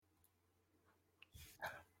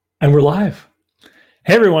And we're live.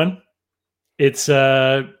 Hey everyone. It's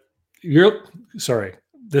you're sorry.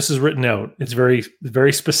 This is written out. It's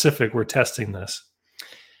very specific. We're testing this.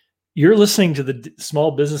 You're listening to the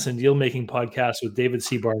Small Business and Deal Making podcast with David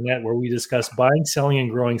C. Barnett, where we discuss buying, selling,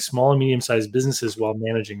 and growing small and medium-sized businesses while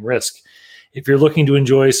managing risk. If you're looking to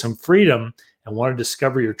enjoy some freedom and want to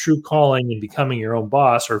discover your true calling and becoming your own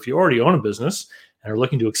boss, or if you already own a business and are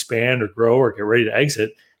looking to expand or grow or get ready to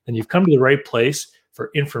exit, then you've come to the right place for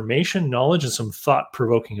information, knowledge, and some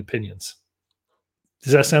thought-provoking opinions.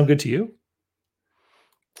 Does that sound good to you?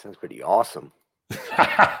 Sounds pretty awesome.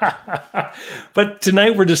 But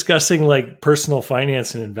tonight we're discussing like personal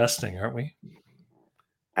finance and investing, aren't we?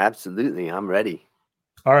 Absolutely. I'm ready.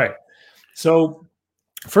 All right. So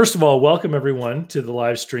first of all, welcome everyone to the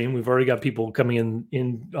live stream. We've already got people coming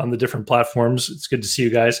in on the different platforms. It's good to see you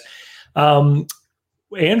guys.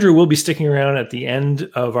 Andrew will be sticking around at the end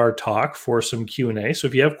of our talk for some Q&A. So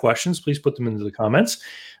if you have questions, please put them into the comments.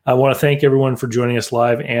 I want to thank everyone for joining us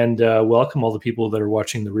live and welcome all the people that are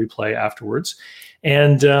watching the replay afterwards.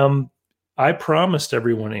 And I promised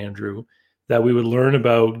everyone, Andrew, that we would learn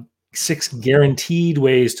about 6 guaranteed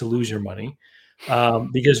ways to lose your money.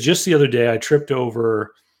 Because just the other day, I tripped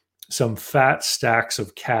over some fat stacks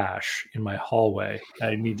of cash in my hallway.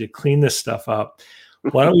 I need to clean this stuff up.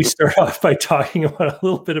 Why don't we start off by talking about a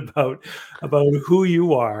little bit about who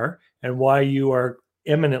you are and why you are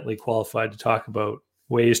eminently qualified to talk about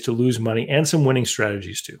ways to lose money and some winning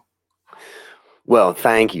strategies too. Well,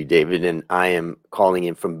 thank you, David. And I am calling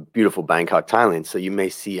in from beautiful Bangkok, Thailand. So you may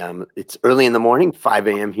see it's early in the morning, 5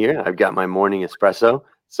 a.m. here. I've got my morning espresso.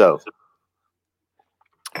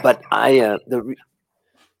 But I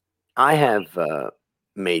have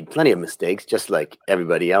made plenty of mistakes, just like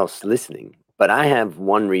everybody else listening. But I have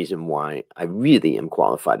one reason why I really am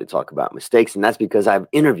qualified to talk about mistakes, and that's because I've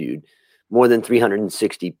interviewed more than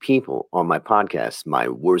 360 people on my podcast, My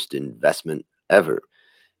Worst Investment Ever.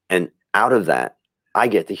 And out of that, I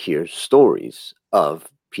get to hear stories of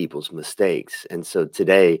people's mistakes. And so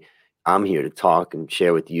today, I'm here to talk and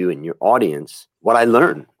share with you and your audience what I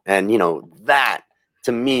learned. And, that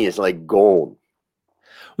to me is like gold.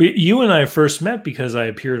 You and I first met because I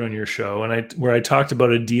appeared on your show, and where I talked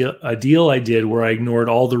about a deal I did where I ignored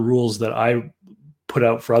all the rules that I put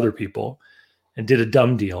out for other people, and did a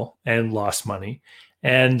dumb deal and lost money.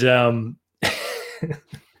 And and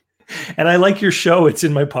I like your show. It's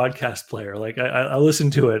in my podcast player. Like I listen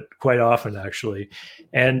to it quite often, actually.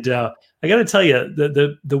 And I got to tell you,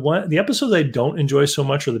 the episodes I don't enjoy so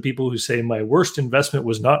much are the people who say my worst investment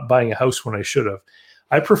was not buying a house when I should have.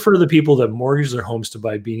 I prefer the people that mortgage their homes to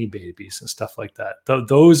buy Beanie Babies and stuff like that.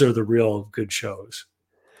 Those are the real good shows.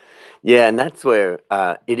 Yeah, and that's where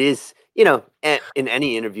it is, in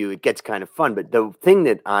any interview, it gets kind of fun. But the thing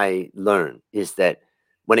that I learned is that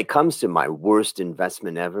when it comes to my worst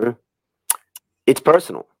investment ever, it's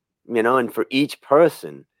personal, and for each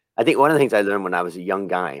person, I think one of the things I learned when I was a young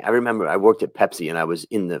guy, I remember I worked at Pepsi and I was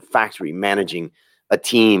in the factory managing a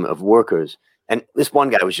team of workers. And this one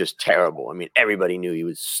guy was just terrible. I mean, everybody knew he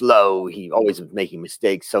was slow. He always was making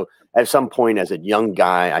mistakes. So at some point as a young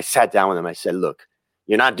guy, I sat down with him. I said, look,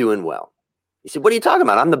 you're not doing well. He said, what are you talking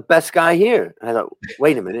about? I'm the best guy here. And I thought,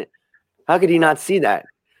 wait a minute. How could he not see that?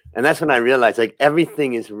 And that's when I realized like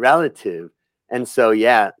everything is relative. And so,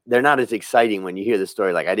 yeah, they're not as exciting when you hear the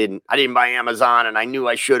story. Like I didn't buy Amazon and I knew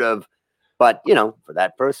I should have. But, for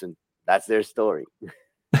that person, that's their story.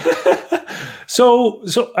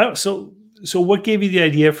 So what gave you the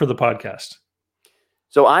idea for the podcast?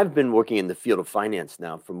 So I've been working in the field of finance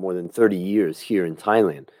now for more than 30 years here in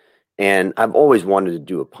Thailand. And I've always wanted to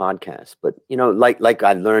do a podcast. But, like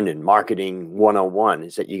I learned in marketing 101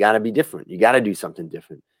 is that you got to be different. You got to do something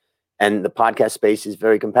different. And the podcast space is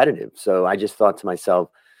very competitive. So I just thought to myself,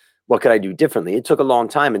 what could I do differently? It took a long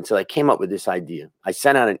time until I came up with this idea. I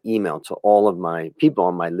sent out an email to all of my people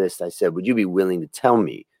on my list. I said, would you be willing to tell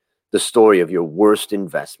me the story of your worst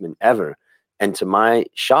investment ever? And to my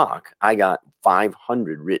shock, I got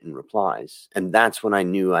 500 written replies. And that's when I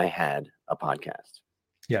knew I had a podcast.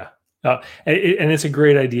 Yeah. And it's a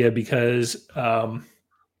great idea because I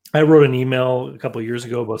wrote an email a couple of years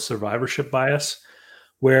ago about survivorship bias,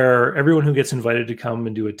 where everyone who gets invited to come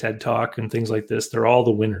and do a TED Talk and things like this, they're all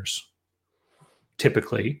the winners,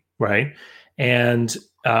 typically, right? And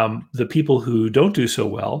the people who don't do so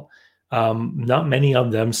well, not many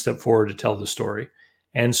of them step forward to tell the story.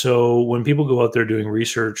 And so when people go out there doing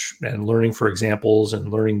research and learning for examples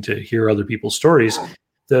and learning to hear other people's stories,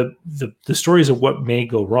 the stories of what may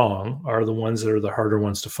go wrong are the ones that are the harder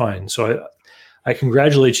ones to find. So I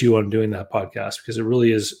congratulate you on doing that podcast because it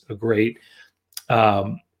really is a great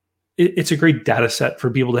it's a great data set for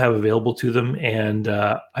people to have available to them. And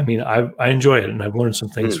I mean, I enjoy it, and I've learned some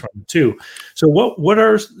things from it too. So what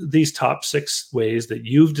are these top 6 ways that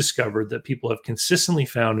you've discovered that people have consistently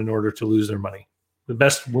found in order to lose their money? The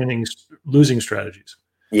best losing strategies?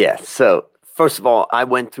 Yeah. So first of all, I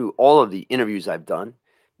went through all of the interviews I've done.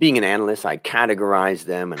 Being an analyst, I categorized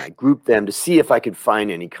them and I grouped them to see if I could find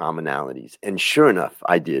any commonalities. And sure enough,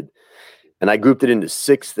 I did. And I grouped it into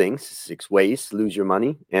 6 things, 6 ways to lose your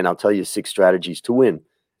money. And I'll tell you 6 strategies to win.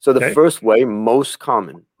 So the first way, most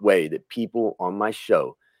common way that people on my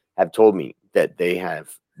show have told me that they have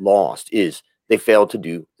lost is they failed to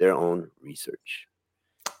do their own research.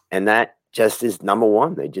 And that just is number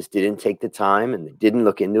one. They just didn't take the time and they didn't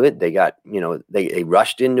look into it. They got, they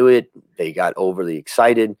rushed into it. They got overly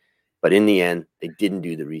excited. But in the end, they didn't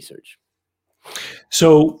do the research.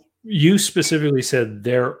 So you specifically said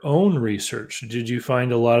their own research. Did you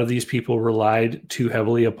find a lot of these people relied too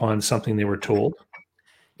heavily upon something they were told?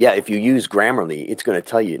 Yeah, if you use Grammarly, it's going to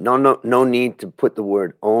tell you no need to put the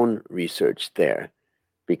word own research there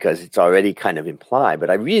because it's already kind of implied. But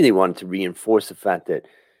I really wanted to reinforce the fact that,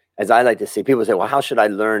 as I like to say, people say, well, how should I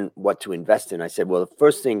learn what to invest in? I said, well, the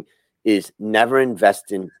first thing is never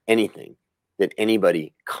invest in anything that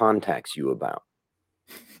anybody contacts you about.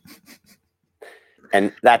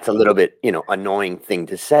 And that's a little bit, annoying thing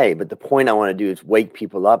to say. But the point I want to do is wake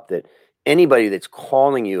people up that anybody that's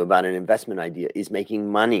calling you about an investment idea is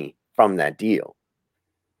making money from that deal.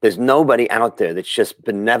 There's nobody out there that's just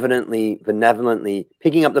benevolently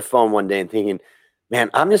picking up the phone one day and thinking,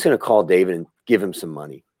 man, I'm just going to call David and give him some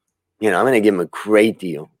money. I'm going to give him a great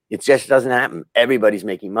deal. It just doesn't happen. Everybody's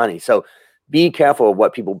making money. So be careful of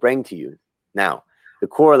what people bring to you. Now, the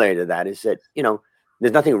corollary to that is that,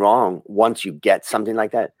 there's nothing wrong once you get something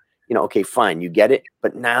like that. Okay, fine, you get it,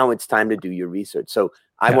 but now it's time to do your research. So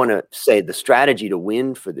I want to say the strategy to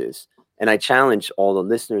win for this, and I challenge all the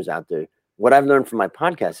listeners out there, what I've learned from my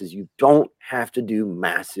podcast is you don't have to do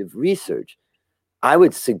massive research. I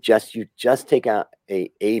would suggest you just take out a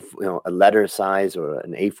letter size or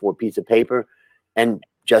an A4 piece of paper and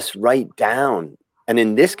just write down. And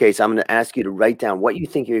in this case, I'm going to ask you to write down what you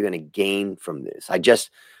think you're going to gain from this. I just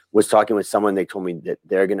was talking with someone. They told me that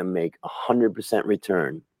they're going to make 100%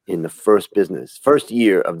 return in the first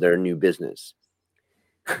year of their new business.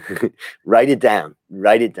 Write it down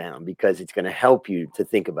because it's going to help you to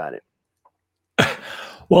think about it.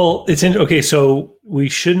 Well, okay. So we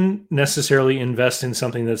shouldn't necessarily invest in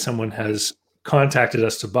something that someone has contacted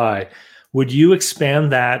us to buy. Would you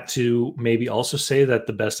expand that to maybe also say that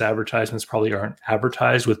the best advertisements probably aren't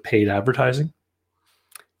advertised with paid advertising?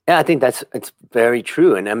 Yeah, I think it's very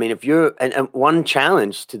true. And I mean, if you're, and one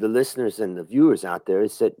challenge to the listeners and the viewers out there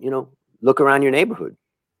is that, look around your neighborhood.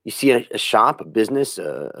 You see a shop, a business,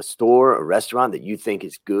 a store, a restaurant that you think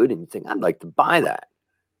is good, and you think, I'd like to buy that.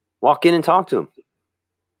 Walk in and talk to them.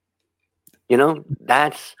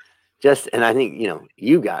 That's just, and I think,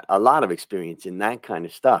 you got a lot of experience in that kind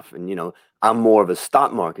of stuff. And, I'm more of a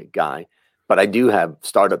stock market guy, but I do have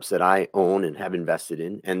startups that I own and have invested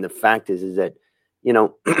in. And the fact is that,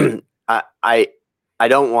 I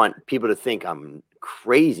don't want people to think I'm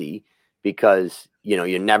crazy because,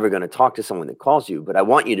 you're never going to talk to someone that calls you, but I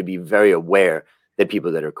want you to be very aware that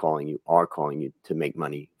people that are calling you to make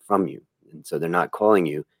money from you. And so they're not calling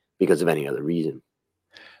you because of any other reason.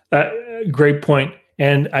 Great point.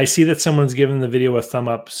 And I see that someone's given the video a thumb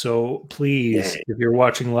up. So please, if you're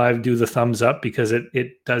watching live, do the thumbs up because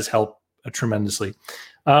it does help tremendously.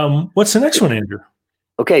 What's the next one, Andrew?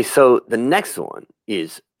 Okay, so the next one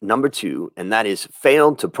is number 2, and that is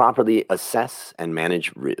fail to properly assess and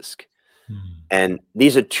manage risk. And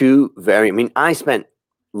these are 2 I spent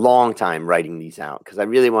a long time writing these out because I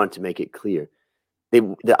really wanted to make it clear.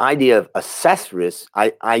 The idea of assess risk,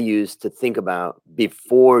 I use to think about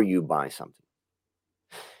before you buy something.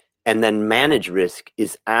 And then manage risk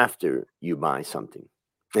is after you buy something.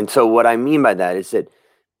 And so what I mean by that is that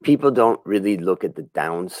people don't really look at the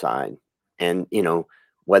downside. And,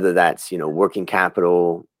 whether that's, working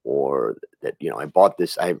capital or that, I bought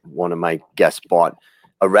this, one of my guests bought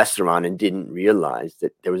a restaurant and didn't realize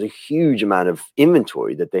that there was a huge amount of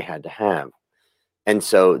inventory that they had to have. And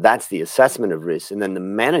so that's the assessment of risk. And then the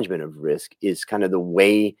management of risk is kind of the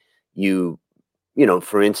way you,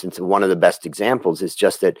 for instance, one of the best examples is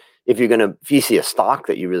just that if you see a stock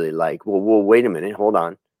that you really like, well, wait a minute, hold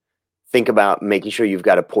on. Think about making sure you've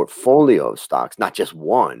got a portfolio of stocks, not just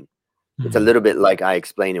one. It's a little bit like I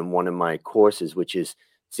explained in one of my courses, which is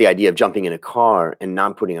it's the idea of jumping in a car and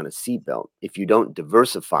not putting on a seatbelt. If you don't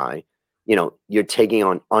diversify, you're taking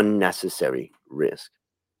on unnecessary risk.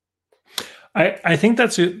 I think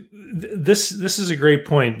this is a great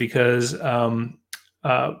point because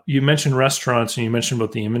you mentioned restaurants and you mentioned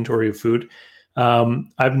about the inventory of food.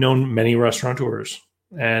 I've known many restaurateurs,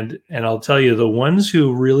 and I'll tell you, the ones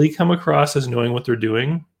who really come across as knowing what they're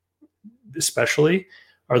doing, especially,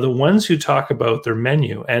 are the ones who talk about their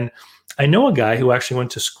menu. And I know a guy who actually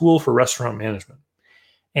went to school for restaurant management,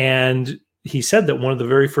 and he said that one of the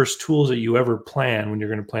very first tools that you ever plan when you're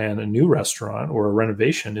going to plan a new restaurant or a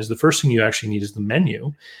renovation is the first thing you actually need is the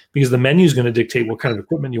menu, because the menu is going to dictate what kind of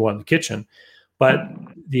equipment you want in the kitchen. But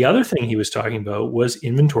the other thing he was talking about was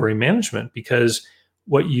inventory management, because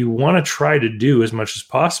what you want to try to do as much as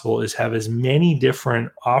possible is have as many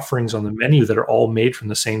different offerings on the menu that are all made from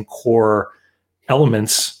the same core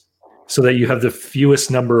elements, so that you have the fewest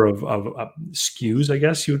number of SKUs, I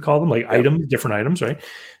guess you would call them, like items, different items, right?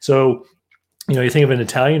 So, you think of an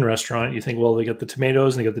Italian restaurant, you think, well, they got the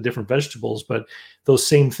tomatoes and they got the different vegetables, but those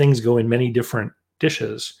same things go in many different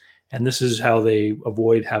dishes. And this is how they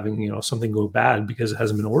avoid having, something go bad because it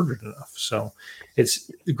hasn't been ordered enough. So it's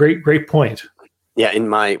a great point. Yeah. In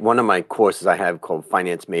one of my courses I have called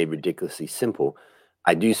Finance Made Ridiculously Simple,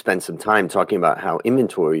 I do spend some time talking about how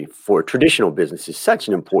inventory for traditional business is such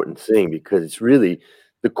an important thing, because it's really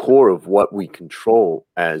the core of what we control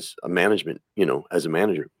as a management, as a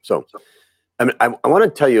manager. So I want to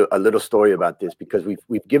tell you a little story about this, because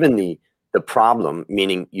we've given the problem,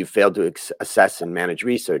 meaning you failed to assess and manage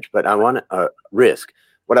research, but I want risk.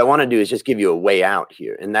 What I want to do is just give you a way out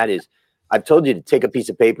here. And that is, I've told you to take a piece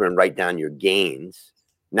of paper and write down your gains.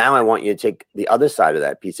 Now I want you to take the other side of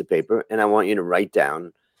that piece of paper and I want you to write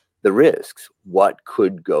down the risks. What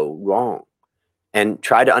could go wrong? And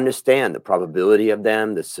try to understand the probability of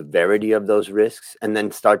them, the severity of those risks, and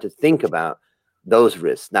then start to think about those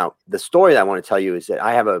risks. Now, the story that I want to tell you is that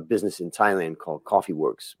I have a business in Thailand called Coffee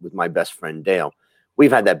Works with my best friend, Dale.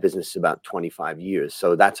 We've had that business about 25 years.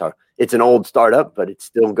 So it's an old startup, but it's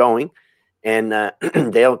still going. And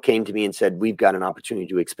Dale came to me and said, we've got an opportunity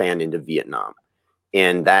to expand into Vietnam.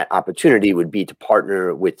 And that opportunity would be to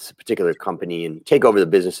partner with a particular company and take over the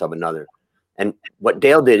business of another. And what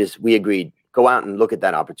Dale did is we agreed, go out and look at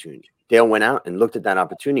that opportunity. Dale went out and looked at that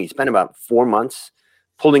opportunity. He spent about 4 months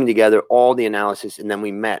pulling together all the analysis. And then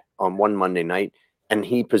we met on one Monday night and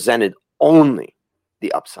he presented only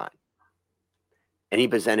the upside. And he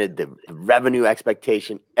presented the revenue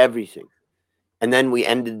expectation, everything. And then we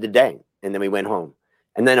ended the day and then we went home.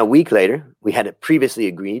 And then a week later, we had previously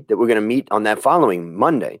agreed that we're going to meet on that following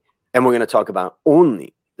Monday and we're going to talk about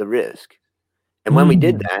only the risk. And when we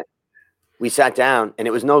did that, we sat down and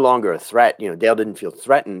it was no longer a threat. Dale didn't feel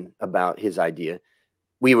threatened about his idea.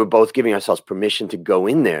 We were both giving ourselves permission to go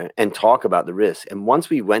in there and talk about the risk. And once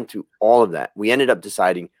we went through all of that, we ended up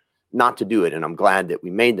deciding not to do it. And I'm glad that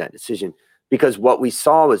we made that decision, because what we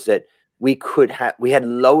saw was that we had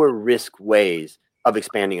lower risk ways of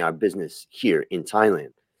expanding our business here in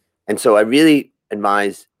Thailand. And so I really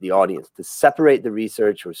advise the audience to separate the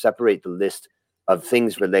research or separate the list of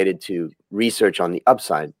things related to research on the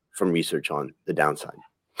upside from research on the downside.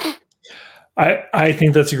 I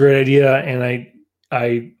think that's a great idea. And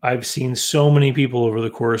I've seen so many people over the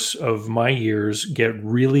course of my years get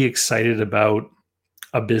really excited about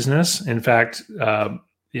a business. In fact,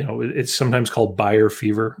 it's sometimes called buyer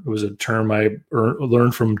fever. It was a term I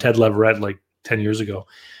learned from Ted Leverett like 10 years ago,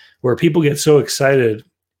 where people get so excited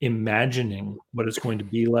imagining what it's going to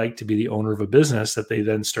be like to be the owner of a business that they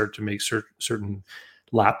then start to make certain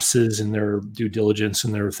lapses in their due diligence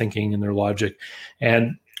and their thinking and their logic.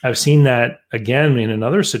 And I've seen that again in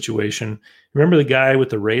another situation. Remember the guy with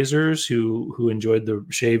the razors who enjoyed the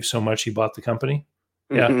shave so much he bought the company?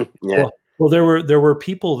 Yeah. Mm-hmm. Yeah. Well, there were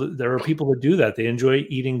people that do that. They enjoy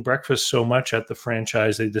eating breakfast so much at the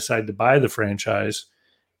franchise they decide to buy the franchise,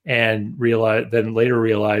 and later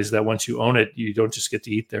realize that once you own it, you don't just get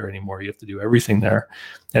to eat there anymore. You have to do everything there,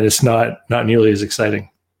 and it's not nearly as exciting.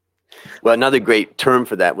 Well, another great term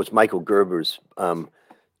for that was Michael Gerber's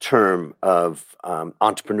term of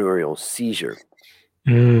entrepreneurial seizure,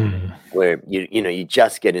 where you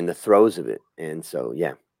just get in the throes of it. And so,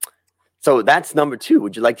 yeah. So that's number 2.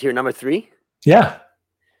 Would you like to hear number 3? Yeah.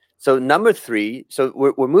 So number 3, so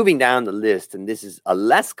we're moving down the list, and this is a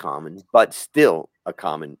less common, but still a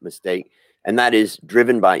common mistake, and that is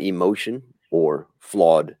driven by emotion or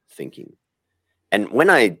flawed thinking. And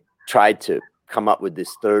when I tried to come up with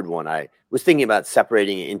this third one, I was thinking about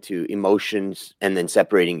separating it into emotions and then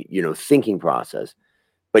separating, thinking process.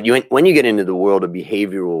 But when you get into the world of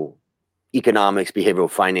behavioral economics,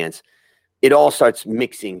 behavioral finance, it all starts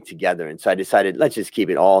mixing together. And so I decided, let's just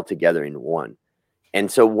keep it all together in one. And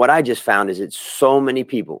so what I just found is that so many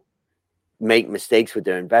people make mistakes with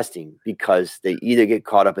their investing because they either get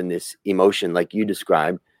caught up in this emotion, like you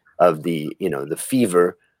described, of the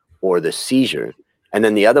fever or the seizure. And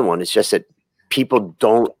then the other one is just that people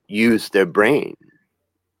don't use their brain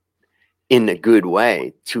in a good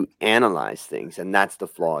way to analyze things. And that's the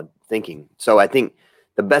flawed thinking. So I think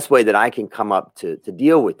the best way that I can come up to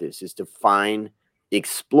deal with this is to find,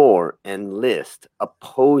 explore, and list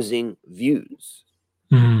opposing views,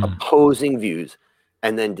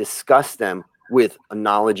 and then discuss them with a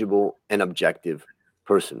knowledgeable and objective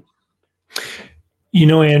person.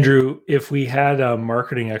 Andrew, if we had a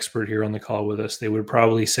marketing expert here on the call with us, they would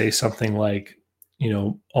probably say something like,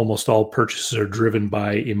 almost all purchases are driven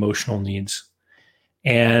by emotional needs.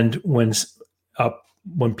 And when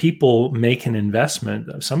people make an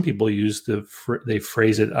investment, some people they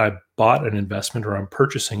phrase it, I bought an investment, or I'm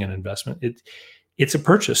purchasing an investment. It's a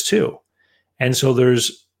purchase too. And so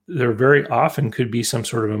there very often could be some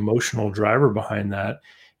sort of emotional driver behind that.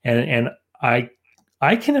 And I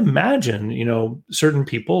can imagine, certain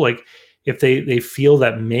people, like if they feel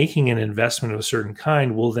that making an investment of a certain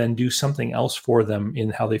kind will then do something else for them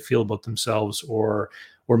in how they feel about themselves, or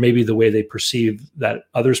maybe the way they perceive that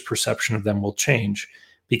others' perception of them will change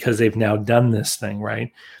because they've now done this thing,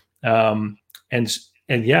 right? And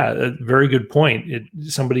yeah, a very good point.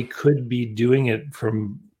 Somebody could be doing it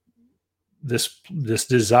from this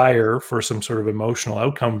desire for some sort of emotional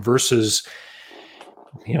outcome versus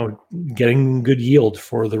getting good yield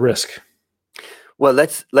for the risk. Well,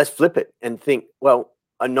 let's flip it and think, well,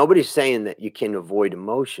 nobody's saying that you can avoid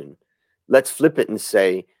emotion. Let's flip it and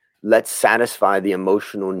say, let's satisfy the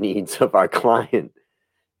emotional needs of our client.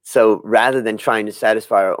 So rather than trying to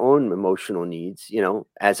satisfy our own emotional needs,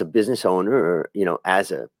 as a business owner or,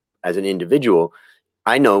 as an individual,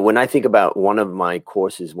 I know when I think about one of my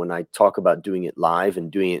courses, when I talk about doing it live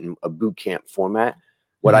and doing it in a boot camp format,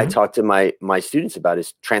 what I talk to my students about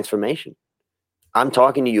is transformation. I'm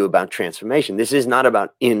talking to you about transformation. This is not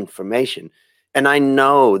about information. And I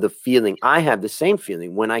know the feeling. I have the same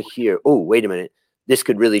feeling when I hear, oh, wait a minute, this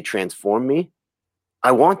could really transform me.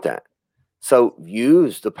 I want that. So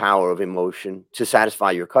use the power of emotion to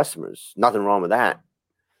satisfy your customers. Nothing wrong with that.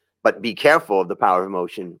 But be careful of the power of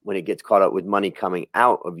emotion when it gets caught up with money coming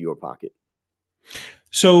out of your pocket.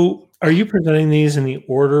 So are you presenting these in the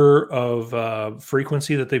order of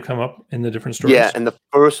frequency that they've come up in the different stories? Yeah, and the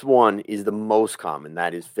first one is the most common.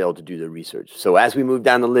 That is fail to do the research. So as we move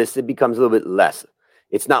down the list, it becomes a little bit less.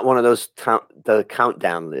 It's not one of those the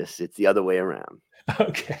countdown lists. It's the other way around.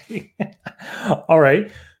 Okay. All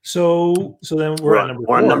right. So then we're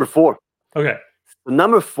on number 4. Okay.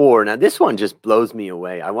 Number 4. Now this one just blows me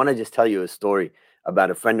away. I want to just tell you a story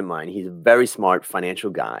about a friend of mine. He's a very smart financial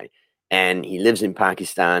guy. And he lives in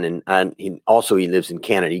Pakistan, and he lives in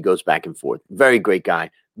Canada. He goes back and forth. Very great guy,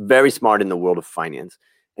 very smart in the world of finance.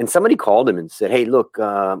 And somebody called him and said, hey, look,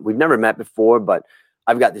 we've never met before, but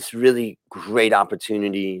I've got this really great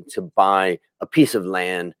opportunity to buy a piece of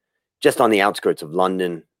land just on the outskirts of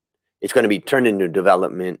London. It's going to be turned into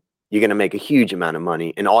development. You're going to make a huge amount of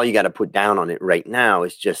money. And all you got to put down on it right now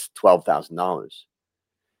is just $12,000.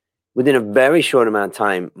 Within a very short amount of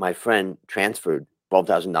time, my friend transferred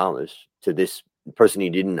 $12,000 to this person he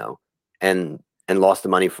didn't know and lost the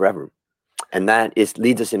money forever. And that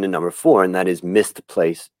leads us into number 4, and that is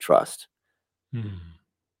misplaced trust. And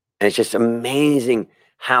it's just amazing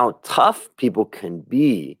how tough people can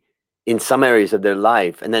be in some areas of their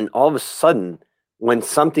life. And then all of a sudden, when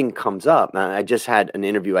something comes up, I just had an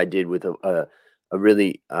interview I did with a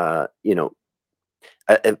really,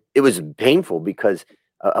 it was painful because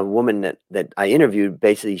a woman that I interviewed,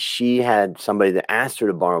 basically she had somebody that asked her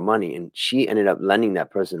to borrow money, and she ended up lending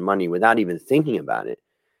that person money without even thinking about it.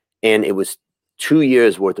 And it was 2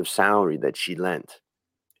 years worth of salary that she lent.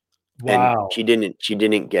 Wow. And she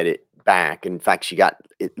didn't get it back. In fact,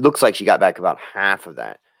 it looks like she got back about half of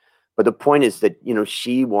that. But the point is that,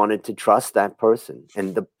 she wanted to trust that person.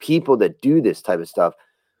 And the people that do this type of stuff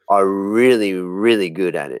are really, really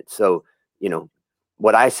good at it. So,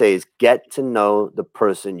 what I say is get to know the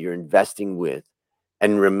person you're investing with.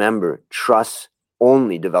 And remember, trust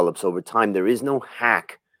only develops over time. There is no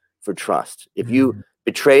hack for trust. If you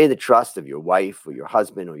betray the trust of your wife or your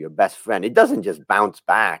husband or your best friend, it doesn't just bounce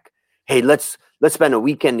back. Hey, let's spend a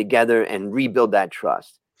weekend together and rebuild that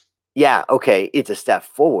trust. Yeah, okay, it's a step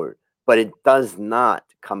forward, but it does not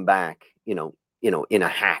come back, in a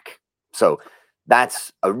hack. So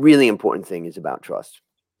that's a really important thing, is about trust.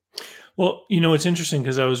 Well, it's interesting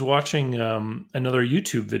because I was watching another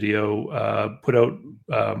YouTube video put out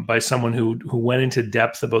by someone who went into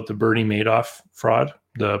depth about the Bernie Madoff fraud,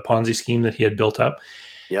 the Ponzi scheme that he had built up.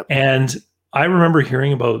 Yep. And I remember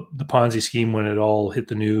hearing about the Ponzi scheme when it all hit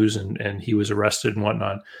the news and he was arrested and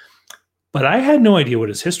whatnot. But I had no idea what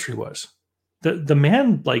his history was. The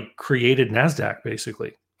man like created NASDAQ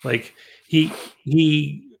basically. Like he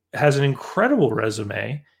has an incredible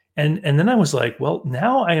resume. And then I was like, well,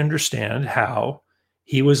 now I understand how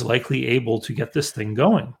he was likely able to get this thing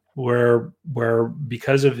going, where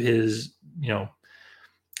because of his,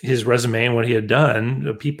 his resume and what he had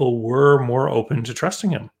done, people were more open to trusting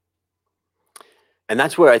him. And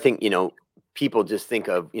that's where I think, people just think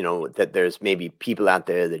of, that there's maybe people out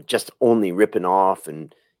there that just only ripping off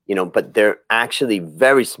and, but they're actually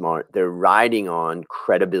very smart. They're riding on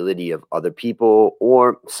credibility of other people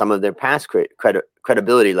or some of their past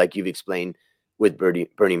credibility, like you've explained with Bernie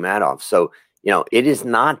Madoff. So, it is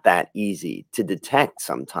not that easy to detect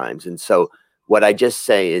sometimes. And so what I just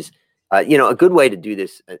say is, a good way to do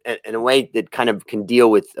this in a way that kind of can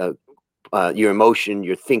deal with your emotion,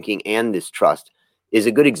 your thinking, and this trust is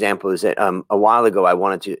a good example is that a while ago, I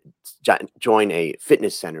wanted to join a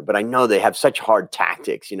fitness center, but I know they have such hard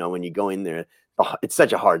tactics, when you go in there, it's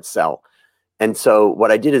such a hard sell. And so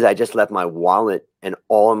what I did is I just left my wallet and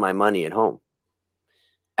all of my money at home.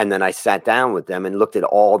 And then I sat down with them and looked at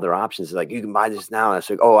all their options. Like, you can buy this now. And I was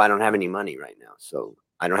like, oh, I don't have any money right now. So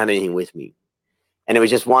I don't have anything with me. And it was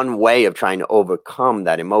just one way of trying to overcome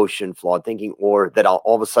that emotion, flawed thinking, or that I'll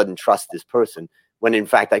all of a sudden trust this person when in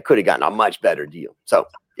fact I could have gotten a much better deal. So,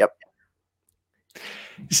 yep.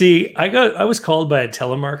 See, I was called by a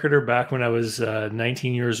telemarketer back when I was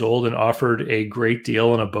 19 years old and offered a great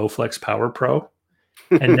deal on a Bowflex Power Pro.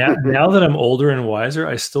 And now that I'm older and wiser,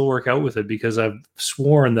 I still work out with it because I've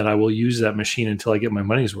sworn that I will use that machine until I get my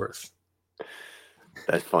money's worth.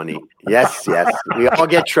 That's funny. Yes. We all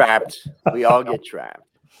get trapped. All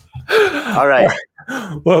right.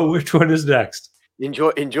 Well, which one is next?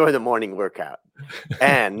 Enjoy the morning workout.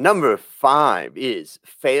 And number 5 is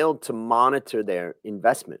failed to monitor their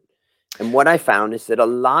investment. And what I found is that a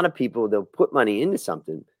lot of people, they'll put money into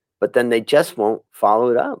something, but then they just won't follow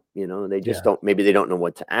it up. They just don't, maybe they don't know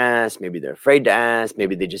what to ask. Maybe they're afraid to ask.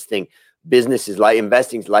 Maybe they just think business is like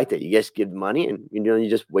investing is like that. You just give money and, you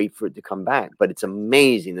just wait for it to come back. But it's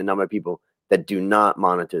amazing the number of people that do not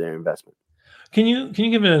monitor their investment. Can you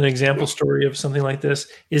give an example story of something like this?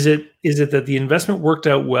 Is it that the investment worked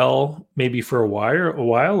out well, maybe for a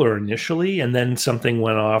while or initially, and then something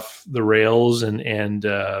went off the rails and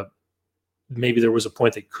maybe there was a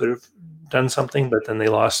point they could have done something, but then they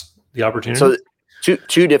lost the opportunity? So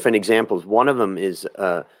two different examples. One of them is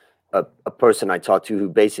a person I talked to who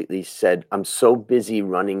basically said, I'm so busy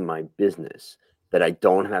running my business that I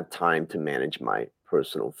don't have time to manage my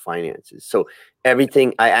personal finances. So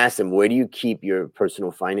everything, I asked him, where do you keep your personal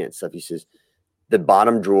finance stuff? He says, the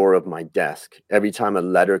bottom drawer of my desk. Every time a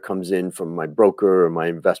letter comes in from my broker or my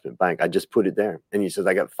investment bank, I just put it there. And he says,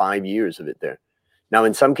 I got 5 years of it there. Now,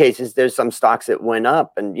 in some cases, there's some stocks that went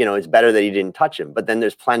up and, it's better that he didn't touch them, but then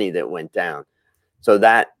there's plenty that went down. So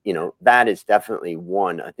that is definitely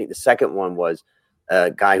one. I think the second one was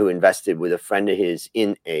a guy who invested with a friend of his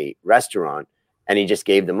in a restaurant. And he just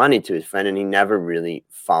gave the money to his friend and he never really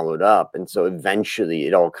followed up. And so eventually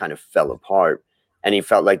it all kind of fell apart. And he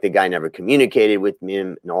felt like the guy never communicated with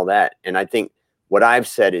him and all that. And I think what I've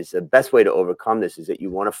said is the best way to overcome this is that you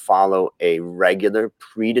want to follow a regular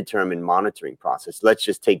predetermined monitoring process. Let's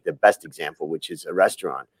just take the best example, which is a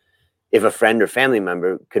restaurant. If a friend or family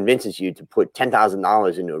member convinces you to put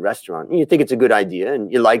 $10,000 into a restaurant and you think it's a good idea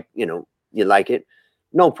and you like it,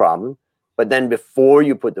 no problem. But then before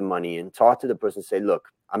you put the money in, talk to the person, say, look,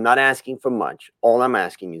 I'm not asking for much. All I'm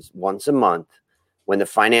asking is once a month, when the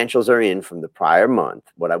financials are in from the prior month,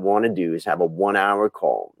 what I want to do is have a 1-hour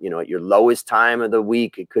call, at your lowest time of the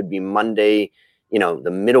week. It could be Monday,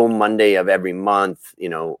 the middle Monday of every month,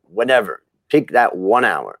 whatever. Pick that 1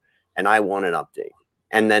 hour and I want an update.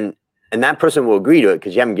 And that person will agree to it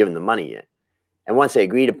because you haven't given the money yet. And once they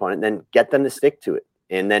agreed upon it, then get them to stick to it.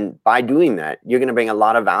 And then by doing that, you're going to bring a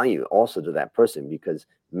lot of value also to that person because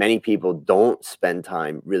many people don't spend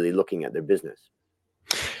time really looking at their business.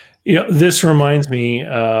 This reminds me,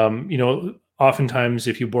 oftentimes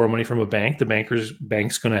if you borrow money from a bank, the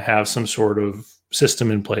bank's going to have some sort of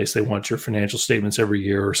system in place. They want your financial statements every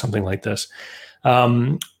year or something like this.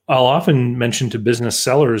 I'll often mention to business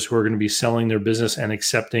sellers who are going to be selling their business and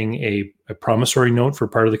accepting a promissory note for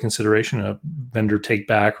part of the consideration, a vendor take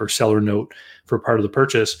back or seller note for part of the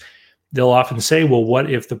purchase. They'll often say, well,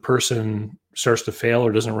 what if the person starts to fail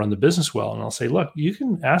or doesn't run the business well? And I'll say, look, you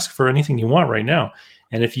can ask for anything you want right now.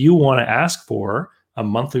 And if you want to ask for a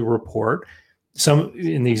monthly report,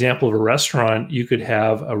 in the example of a restaurant, you could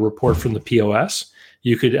have a report from the POS.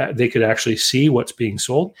 They could actually see what's being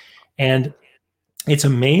sold. And it's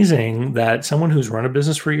amazing that someone who's run a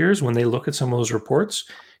business for years, when they look at some of those reports,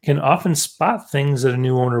 can often spot things that a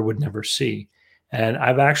new owner would never see. And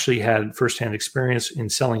I've actually had firsthand experience in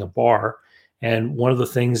selling a bar. And one of the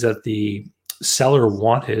things that the seller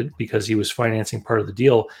wanted, because he was financing part of the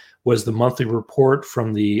deal, was the monthly report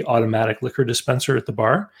from the automatic liquor dispenser at the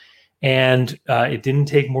bar. And it didn't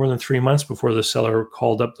take more than 3 months before the seller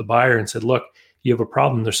called up the buyer and said, "Look, you have a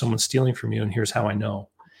problem. There's someone stealing from you, and here's how I know."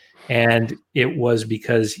 And it was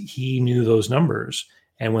because he knew those numbers.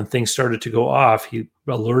 And when things started to go off, he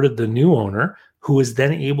alerted the new owner, who was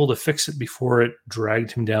then able to fix it before it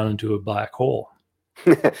dragged him down into a black hole.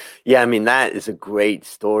 Yeah, I mean, that is a great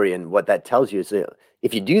story. And what that tells you is that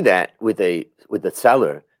if you do that with the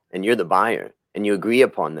seller and you're the buyer and you agree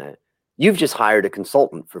upon that, you've just hired a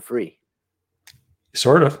consultant for free.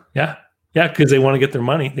 Sort of. Yeah. Yeah. Because they want to get their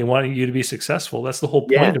money. They want you to be successful. That's the whole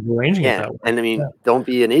point of arranging it that way. And I mean, don't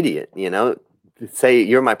be an idiot, say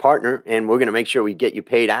you're my partner and we're going to make sure we get you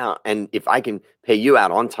paid out. And if I can pay you out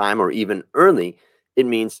on time or even early, it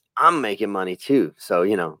means I'm making money too. So,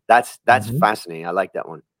 that's fascinating. I like that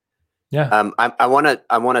one. Yeah. I want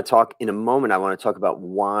to talk in a moment. I want to talk about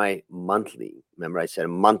why monthly. Remember, I said a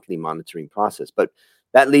monthly monitoring process, but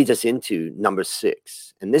that leads us into number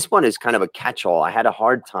 6. And this one is kind of a catch-all. I had a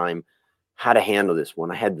hard time how to handle this one.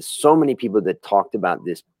 I had so many people that talked about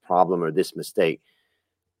this problem or this mistake,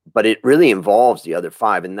 but it really involves the other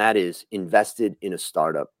 5, and that is invested in a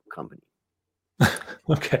startup company.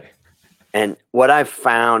 Okay. And what I've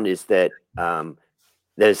found is that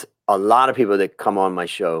there's a lot of people that come on my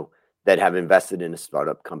show that have invested in a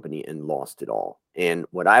startup company and lost it all. And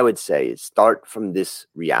what I would say is start from this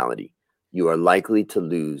reality. You are likely to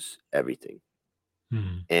lose everything.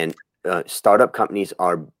 And startup companies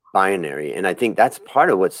are binary. And I think that's part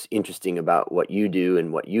of what's interesting about what you do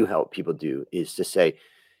and what you help people do is to say,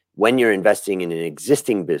 when you're investing in an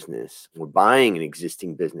existing business or buying an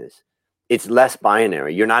existing business, it's less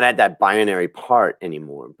binary. You're not at that binary part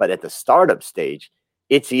anymore. But at the startup stage,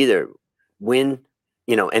 it's either win,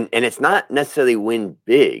 and it's not necessarily win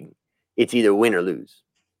big. It's either win or lose.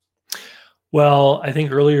 Well, I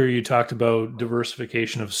think earlier you talked about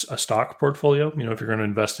diversification of a stock portfolio, if you're going to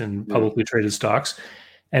invest in publicly traded stocks.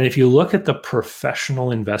 And if you look at the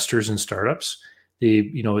professional investors in startups,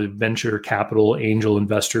 the venture capital angel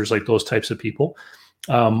investors, like those types of people,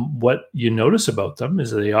 what you notice about them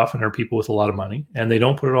is that they often are people with a lot of money, and they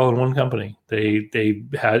don't put it all in one company. They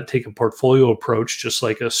take a portfolio approach, just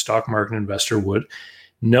like a stock market investor would,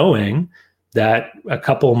 knowing that a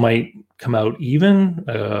couple might come out even,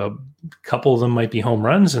 a couple of them might be home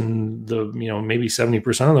runs, and maybe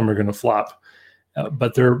 70% of them are going to flop.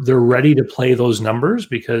 But they're ready to play those numbers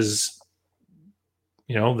because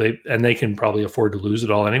they can probably afford to lose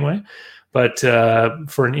it all anyway. But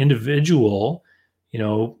for an individual,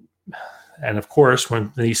 and of course,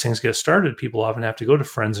 when these things get started, people often have to go to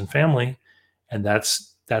friends and family, and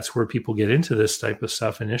that's where people get into this type of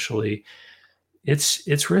stuff initially.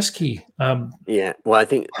 It's risky. Yeah. Well, I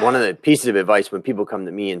think one of the pieces of advice when people come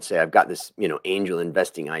to me and say, I've got this, angel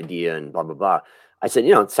investing idea and blah, blah, blah. I said,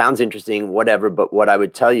 it sounds interesting, whatever. But what I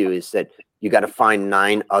would tell you is that you got to find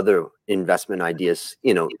 9 other investment ideas,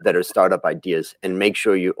 that are startup ideas, and make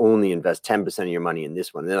sure you only invest 10% of your money in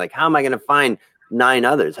this one. And they're like, how am I going to find 9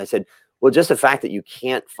 others? I said, well, just the fact that you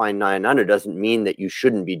can't find 9 other doesn't mean that you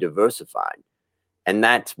shouldn't be diversified. And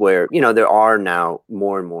that's where, there are now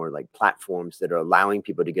more and more like platforms that are allowing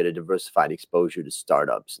people to get a diversified exposure to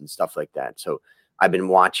startups and stuff like that. So I've been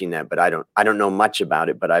watching that, but I don't know much about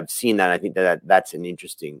it, but I've seen that. I think that's an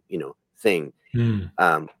interesting, thing.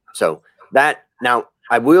 So that, now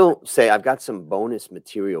I will say I've got some bonus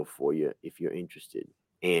material for you if you're interested.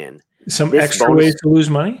 And some extra ways to lose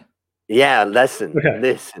money. Yeah. Listen,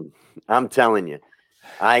 I'm telling you,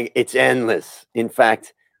 it's endless. In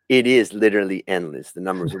fact, it is literally endless, the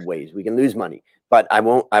numbers of ways we can lose money. But I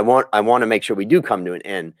want to make sure we do come to an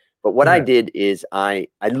end. But what I did is I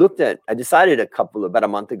decided about a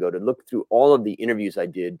month ago to look through all of the interviews I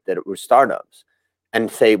did that were startups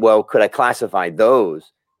and say, well, could I classify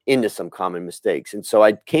those into some common mistakes? And so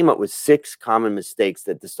I came up with 6 common mistakes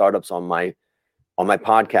that the startups on my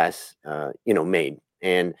podcast, made.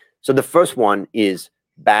 And so the first one is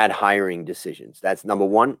bad hiring decisions. That's number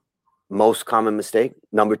 1. Most common mistake.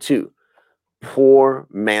 Number 2, poor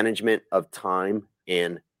management of time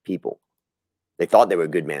and people. They thought they were a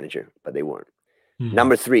good manager, but they weren't.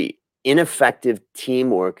 Number 3, ineffective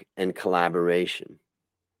teamwork and collaboration.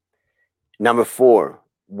 Number 4,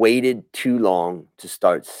 waited too long to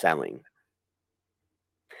start selling.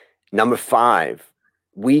 Number 5,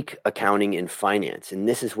 weak accounting and finance. And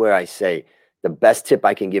this is where I say the best tip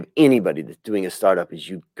I can give anybody that's doing a startup is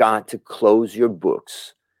you got to close your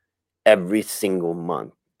books every single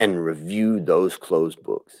month and review those closed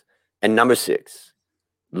books. And number 6,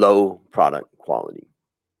 low product quality.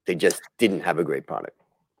 They just didn't have a great product.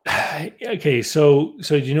 Okay, so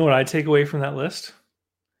do you know what I take away from that list?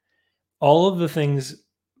 All of the things,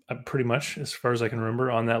 pretty much, as far as I can remember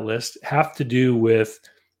on that list, have to do with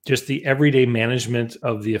just the everyday management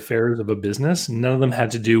of the affairs of a business. None of them had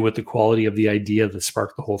to do with the quality of the idea that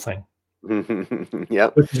sparked the whole thing.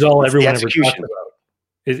 Yep. Which is all everyone ever talks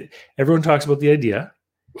about. Everyone talks about the idea,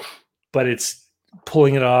 but it's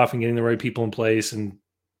pulling it off and getting the right people in place and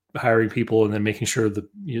hiring people and then making sure that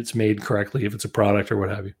it's made correctly if it's a product or what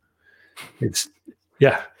have you. It's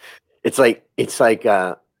like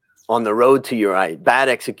on the road to your bad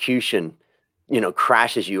execution,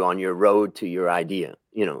 crashes you on your road to your idea,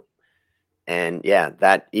 and yeah,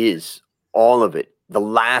 that is all of it. The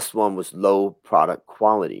last one was low product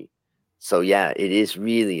quality. So yeah, it is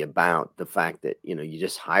really about the fact that, you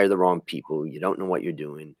just hire the wrong people. You don't know what you're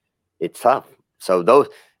doing. It's tough. So those,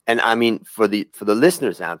 and I mean, for the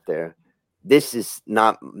listeners out there, this is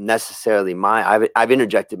not necessarily I've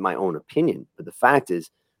interjected my own opinion, but the fact is,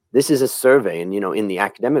 this is a survey, and in the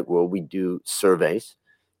academic world, we do surveys,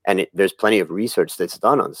 and there's plenty of research that's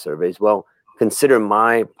done on surveys. Well, consider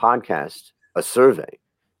my podcast a survey.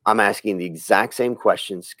 I'm asking the exact same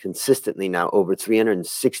questions consistently now, over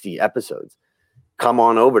 360 episodes. Come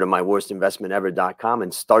on over to myworstinvestmentever.com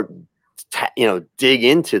and start, dig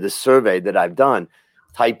into the survey that I've done.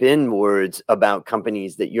 Type in words about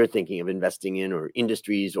companies that you're thinking of investing in, or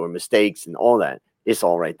industries, or mistakes, and all that. It's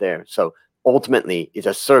all right there. So ultimately, it's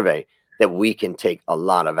a survey that we can take a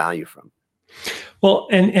lot of value from. Well,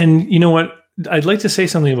 and you know what? I'd like to say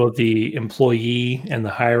something about the employee and the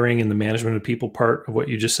hiring and the management of people part of what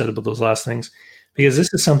you just said about those last things, because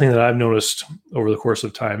this is something that I've noticed over the course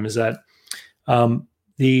of time, is that some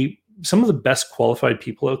of the best qualified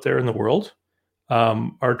people out there in the world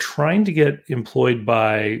are trying to get employed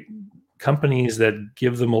by companies that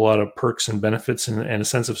give them a lot of perks and benefits and a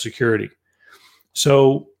sense of security.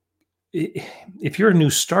 So if you're a new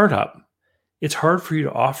startup, it's hard for you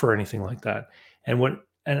to offer anything like that.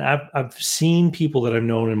 And I've seen people that I've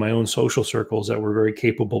known in my own social circles that were very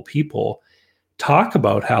capable people talk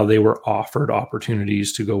about how they were offered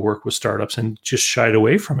opportunities to go work with startups and just shied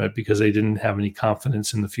away from it because they didn't have any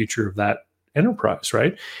confidence in the future of that enterprise,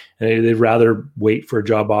 right? And they'd rather wait for a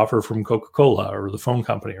job offer from Coca-Cola or the phone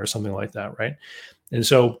company or something like that, right? And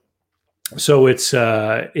so it's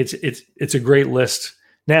a great list.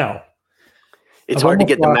 Now, it's hard to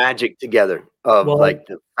get the magic together of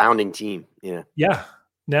the founding team. Yeah. Yeah.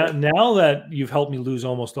 Now that you've helped me lose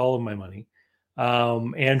almost all of my money,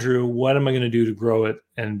 Andrew, what am I going to do to grow it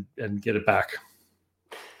and get it back?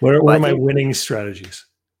 What are my winning strategies?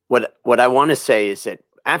 What I want to say is that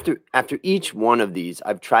after each one of these,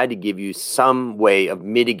 I've tried to give you some way of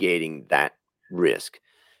mitigating that risk.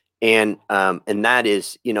 And that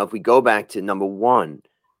is, if we go back to number 1,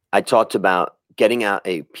 I talked about getting out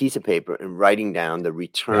a piece of paper and writing down the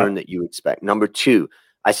return that you expect. Number 2,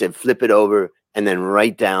 I said, flip it over and then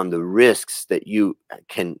write down the risks that you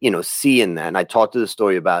can, see in that. And I talked to the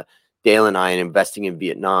story about Dale and I investing in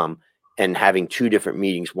Vietnam and having 2 different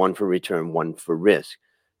meetings, one for return, one for risk.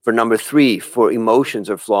 For number 3, for emotions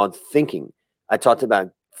or flawed thinking, I talked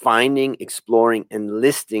about finding, exploring, and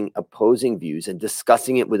listing opposing views and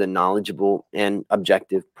discussing it with a knowledgeable and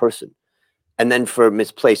objective person. And then for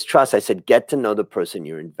misplaced trust, I said, get to know the person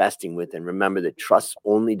you're investing with and remember that trust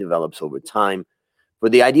only develops over time. For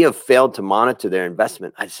the idea of failed to monitor their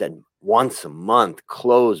investment, I said, once a month,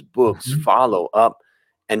 close books, follow up.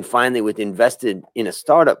 And finally, with invested in a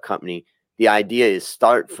startup company, the idea is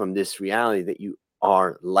start from this reality that you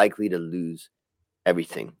are likely to lose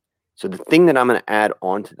everything. So the thing that I'm going to add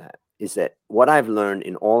on to that is that what I've learned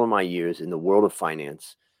in all of my years in the world of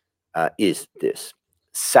finance is this: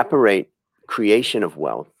 separate creation of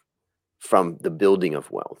wealth from the building of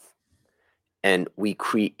wealth. And we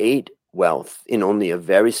create wealth in only a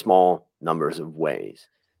very small numbers of ways.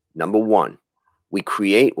 Number 1, we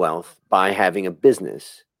create wealth by having a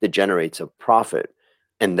business that generates a profit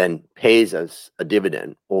and then pays us a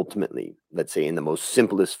dividend, ultimately, let's say in the most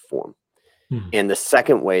simplest form. And the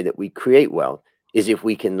second way that we create wealth is if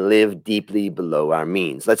we can live deeply below our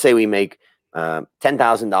means. Let's say we make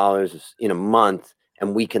 $10,000 in a month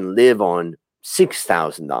and we can live on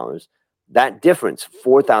 $6,000. That difference,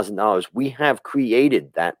 $4,000, we have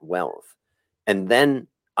created that wealth. And then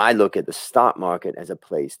I look at the stock market as a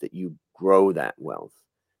place that you grow that wealth,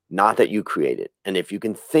 not that you create it. And if you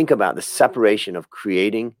can think about the separation of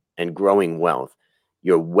creating and growing wealth,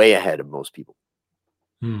 you're way ahead of most people.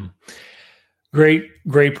 Hmm.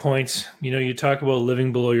 Great points. You talk about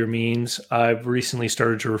living below your means. I've recently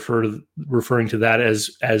started to referring to that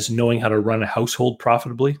as knowing how to run a household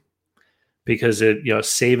profitably, because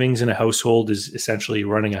savings in a household is essentially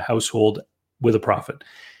running a household with a profit.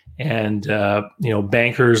 And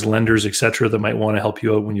bankers, lenders, etc., that might want to help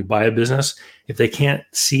you out when you buy a business, if they can't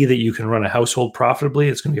see that you can run a household profitably,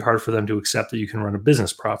 it's going to be hard for them to accept that you can run a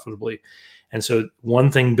business profitably. And so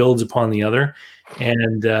one thing builds upon the other.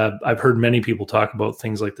 And I've heard many people talk about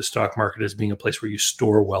things like the stock market as being a place where you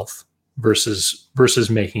store wealth versus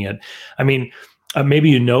making it. I mean, maybe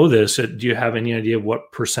you know this. Do you have any idea of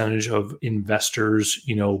what percentage of investors,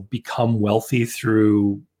 become wealthy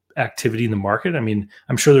through activity in the market? I mean,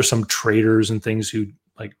 I'm sure there's some traders and things who,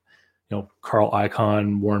 like, Carl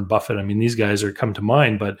Icahn, Warren Buffett. I mean, these guys are come to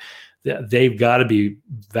mind, but they've got to be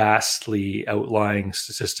vastly outlying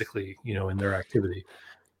statistically, in their activity.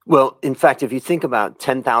 Well, in fact, if you think about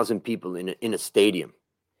 10,000 people in a stadium,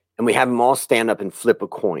 and we have them all stand up and flip a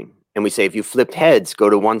coin, and we say, if you flipped heads, go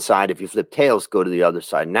to one side. If you flip tails, go to the other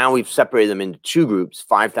side. Now we've separated them into two groups,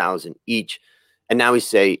 5,000 each. And now we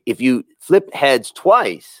say, if you flip heads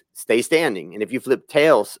twice, stay standing. And if you flip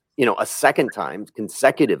tails, a second time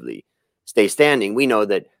consecutively, stay standing. We know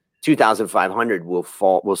that 2,500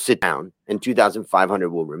 will sit down, and 2,500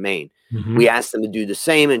 will remain. Mm-hmm. We ask them to do the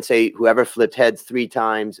same and say, whoever flipped heads 3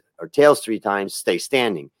 times or tails 3 times, stay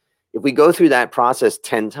standing. If we go through that process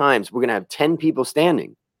 10 times, we're going to have 10 people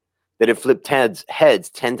standing that have flipped heads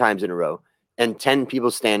 10 times in a row, and 10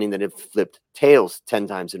 people standing that have flipped tails 10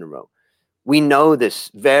 times in a row. We know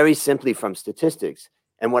this very simply from statistics.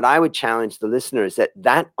 And what I would challenge the listener is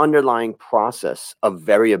that underlying process of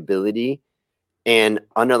variability and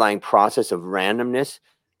underlying process of randomness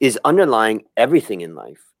is underlying everything in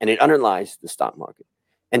life, and it underlies the stock market.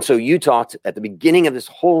 And so you talked at the beginning of this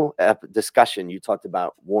whole discussion, you talked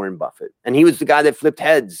about Warren Buffett, and he was the guy that flipped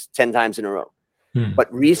heads 10 times in a row.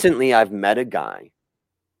 But recently I've met a guy.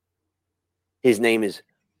 His name is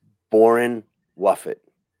Warren Buffett.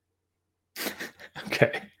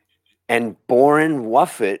 Okay. And Warren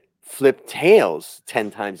Buffett flipped tails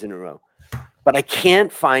 10 times in a row. But I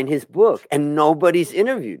can't find his book, and nobody's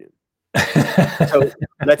interviewed him. So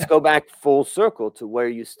let's go back full circle to where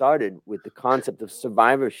you started with the concept of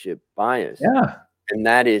survivorship bias. Yeah. And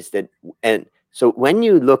that is that, and so when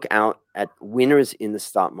you look out at winners in the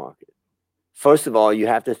stock market, first of all, you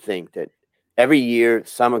have to think that every year,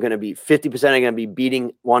 some are going to be 50% are going to be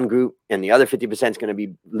beating one group, and the other 50% is going to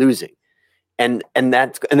be losing. And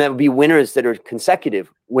that will be winners that are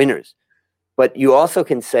consecutive winners. But you also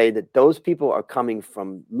can say that those people are coming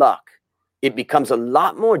from luck. It becomes a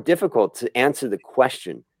lot more difficult to answer the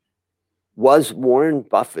question, was Warren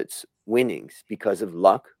Buffett's winnings because of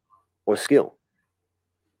luck or skill?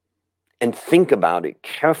 And think about it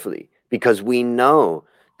carefully, because we know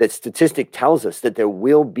that statistic tells us that there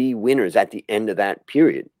will be winners at the end of that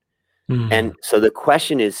period. And so the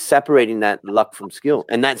question is separating that luck from skill.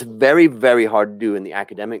 And that's very, very hard to do in the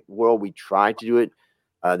academic world. We try to do it.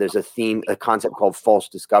 There's a concept called false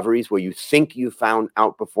discoveries, where you think you found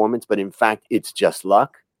outperformance, but in fact, it's just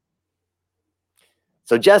luck.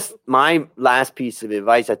 So just my last piece of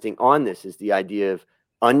advice, I think, on this is the idea of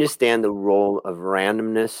understand the role of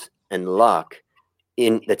randomness and luck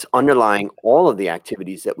that's underlying all of the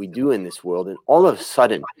activities that we do in this world. And all of a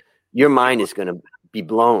sudden, your mind is going to be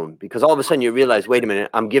blown, because all of a sudden you realize, wait a minute,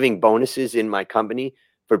 I'm giving bonuses in my company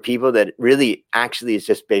for people that really actually is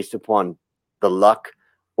just based upon the luck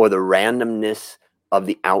or the randomness of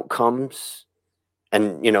the outcomes.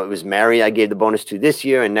 And, it was Mary I gave the bonus to this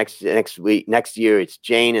year, and next year it's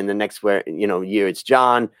Jane, and the next year it's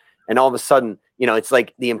John. And all of a sudden, it's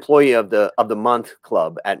like the employee of the month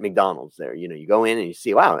club at McDonald's there. You go in and you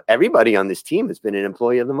see, wow, everybody on this team has been an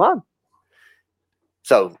employee of the month.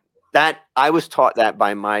 So that I was taught that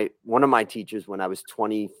by one of my teachers when I was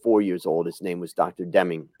 24 years old. His name was Dr.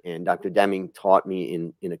 Deming, and Dr. Deming taught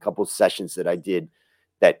me in a couple of sessions that I did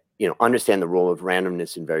that, understand the role of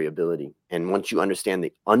randomness and variability. And once you understand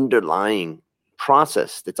the underlying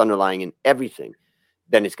process that's underlying in everything,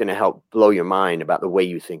 then it's going to help blow your mind about the way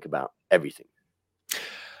you think about everything.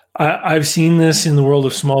 I've seen this in the world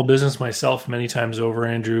of small business myself many times over,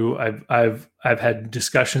 Andrew. I've had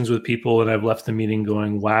discussions with people, and I've left the meeting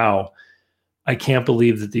going, wow, I can't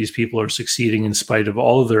believe that these people are succeeding in spite of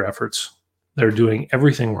all of their efforts. They're doing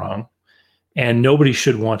everything wrong, and nobody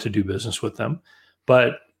should want to do business with them.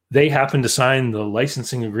 But they happen to sign the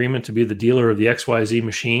licensing agreement to be the dealer of the XYZ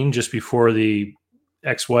machine just before the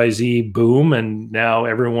XYZ boom, and now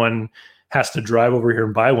everyone has to drive over here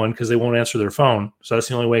and buy one because they won't answer their phone. So that's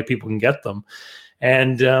the only way people can get them.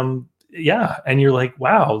 And and you're like,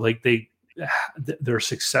 wow, like they're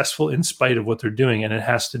successful in spite of what they're doing. And it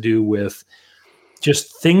has to do with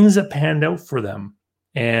just things that panned out for them.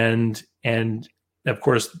 And of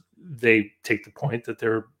course, they take the point that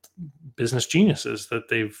they're business geniuses, that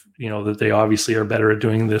that they obviously are better at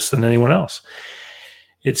doing this than anyone else.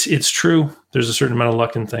 It's true. There's a certain amount of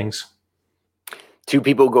luck in things. Two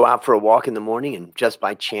people go out for a walk in the morning, and just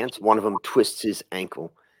by chance, one of them twists his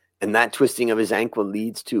ankle. And that twisting of his ankle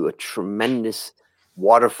leads to a tremendous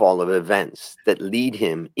waterfall of events that lead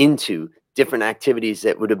him into different activities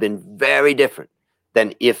that would have been very different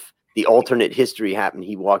than if the alternate history happened.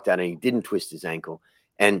 He walked out and he didn't twist his ankle.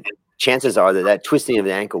 And chances are that twisting of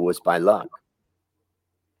the ankle was by luck.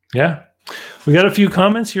 Yeah. We got a few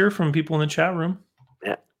comments here from people in the chat room.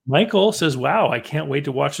 Yeah. Michael says, wow, I can't wait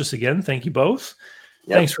to watch this again. Thank you both.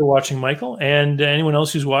 Yep. Thanks for watching, Michael. And anyone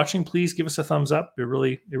else who's watching, please give us a thumbs up. It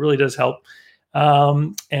really does help.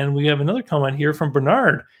 And we have another comment here from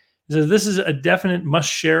Bernard. He says, this is a definite must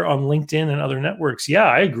share on LinkedIn and other networks. Yeah,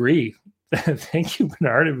 I agree. Thank you,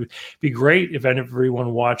 Bernard. It would be great if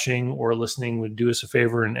everyone watching or listening would do us a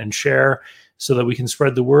favor and share, so that we can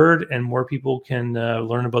spread the word and more people can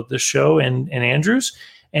learn about this show and Andrew's.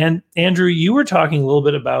 And Andrew, you were talking a little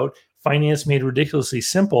bit about Finance Made Ridiculously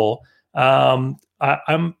Simple. You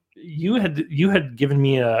had given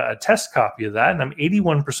me a test copy of that, and I'm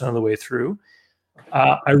 81% of the way through.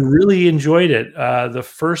 I really enjoyed it. The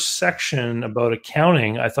first section about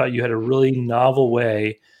accounting, I thought you had a really novel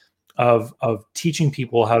way of teaching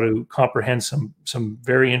people how to comprehend some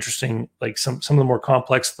very interesting, like some of the more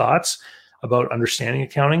complex thoughts about understanding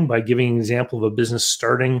accounting by giving an example of a business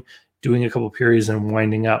starting, doing a couple of periods, and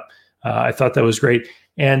winding up. I thought that was great.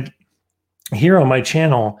 And here on my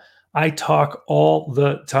channel, I talk all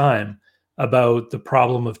the time about the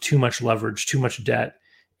problem of too much leverage, too much debt.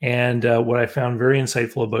 And what I found very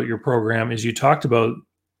insightful about your program is you talked about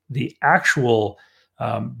the actual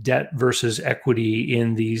debt versus equity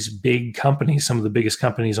in these big companies, some of the biggest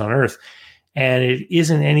companies on earth. And it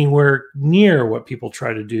isn't anywhere near what people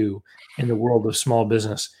try to do in the world of small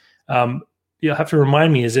business. You'll have to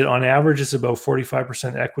remind me, is it on average, it's about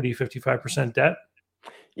 45% equity, 55% debt?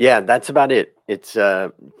 Yeah, that's about it. It's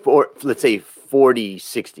let's say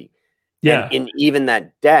 40-60. Yeah. And even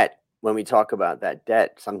that debt, when we talk about that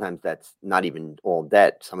debt, sometimes that's not even all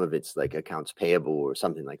debt. Some of it's like accounts payable or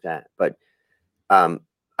something like that. But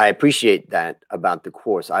I appreciate that about the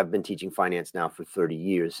course. I've been teaching finance now for 30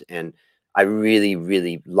 years, and I really,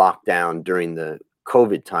 really locked down during the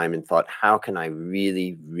COVID time and thought, how can I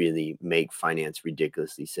really, really make finance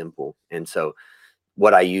ridiculously simple? And so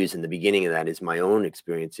what I use in the beginning of that is my own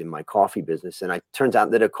experience in my coffee business. And it turns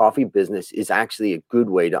out that a coffee business is actually a good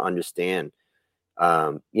way to understand,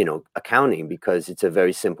 accounting, because it's a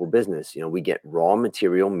very simple business. We get raw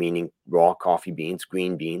material, meaning raw coffee beans,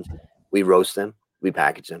 green beans. We roast them, we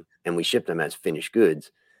package them, and we ship them as finished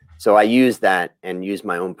goods. So I use that and use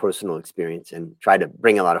my own personal experience and try to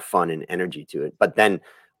bring a lot of fun and energy to it. But then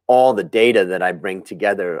all the data that I bring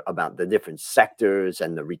together about the different sectors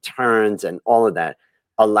and the returns and all of that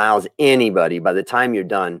allows anybody, by the time you're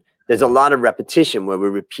done, there's a lot of repetition where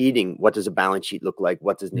we're repeating, what does a balance sheet look like?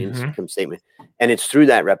 What does an income statement? And it's through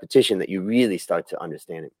that repetition that you really start to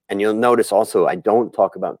understand it. And you'll notice also, I don't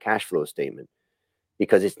talk about cash flow statement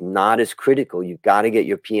because it's not as critical. You've got to get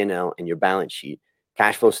your P&L and your balance sheet.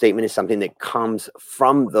 Cash flow statement is something that comes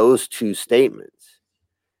from those two statements.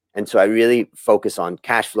 And so I really focus on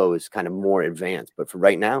cash flow is kind of more advanced. But for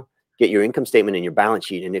right now, get your income statement and your balance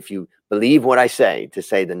sheet. And if you believe what I say, to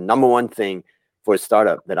say the number one thing for a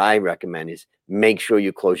startup that I recommend is make sure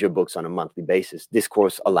you close your books on a monthly basis. This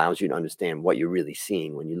course allows you to understand what you're really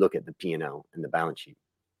seeing when you look at the P&L and the balance sheet.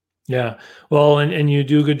 Yeah. Well, and you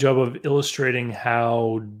do a good job of illustrating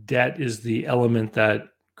how debt is the element that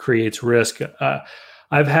creates risk.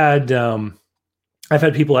 I've had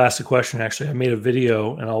people ask the question. Actually, I made a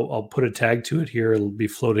video, and I'll put a tag to it here. It'll be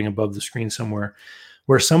floating above the screen somewhere,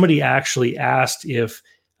 where somebody actually asked if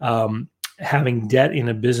having debt in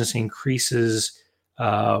a business increases.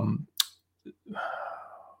 What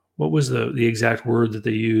was the exact word that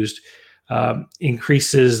they used?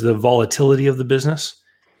 Increases the volatility of the business.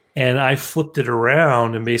 And I flipped it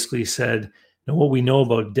around and basically said, no, what we know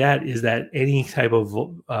about debt is that any type of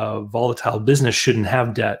volatile business shouldn't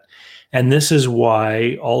have debt. And this is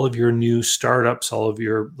why all of your new startups, all of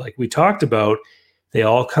your, like we talked about, they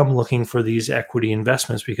all come looking for these equity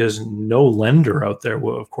investments, because no lender out there,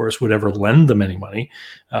 of course, would ever lend them any money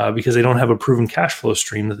because they don't have a proven cash flow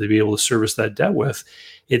stream that they'd be able to service that debt with.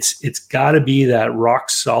 It's got to be that rock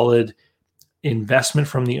solid investment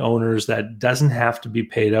from the owners that doesn't have to be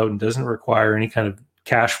paid out and doesn't require any kind of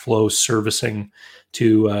cash flow servicing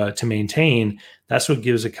to maintain, that's what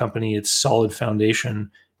gives a company its solid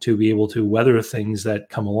foundation to be able to weather things that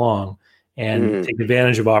come along and take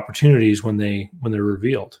advantage of opportunities when they're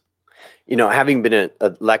revealed. Having been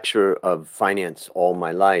a lecturer of finance all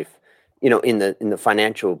my life, in the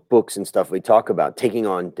financial books and stuff, we talk about taking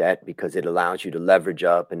on debt because it allows you to leverage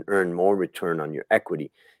up and earn more return on your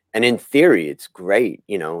equity. And in theory, it's great.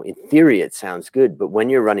 In theory, it sounds good. But when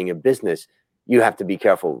you're running a business, you have to be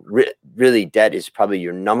careful. Really, debt is probably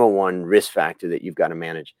your number one risk factor that you've got to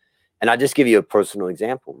manage. And I'll just give you a personal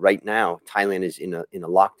example. Right now, Thailand is in a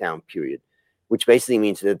lockdown period, which basically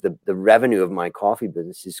means that the revenue of my coffee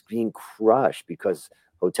business is being crushed because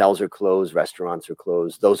hotels are closed, restaurants are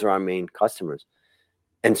closed. Those are our main customers.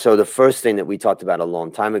 And so the first thing that we talked about a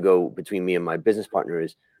long time ago between me and my business partner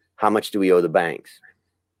is, how much do we owe the banks?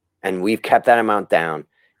 And we've kept that amount down.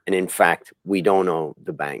 And in fact, we don't owe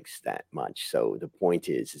the banks that much. So the point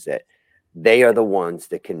is that they are the ones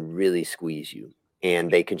that can really squeeze you,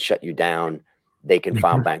 and they can shut you down. They can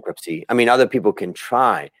file bankruptcy. I mean, other people can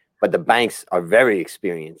try, but the banks are very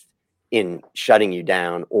experienced in shutting you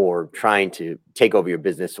down or trying to take over your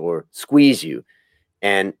business or squeeze you.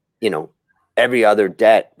 And, every other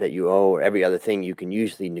debt that you owe or every other thing, you can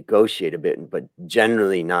usually negotiate a bit, but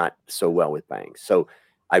generally not so well with banks. So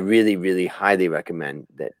I really, really highly recommend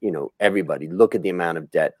that, everybody look at the amount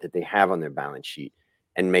of debt that they have on their balance sheet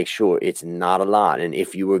and make sure it's not a lot. And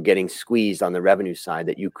if you were getting squeezed on the revenue side,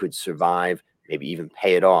 that you could survive, maybe even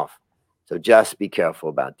pay it off. So just be careful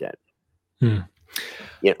about debt.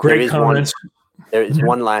 Great comments. There is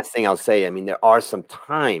one last thing I'll say. I mean, there are some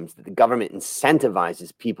times that the government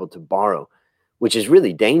incentivizes people to borrow, which is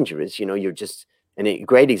really dangerous. And a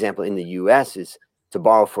great example in the US is to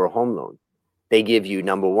borrow for a home loan. They give you,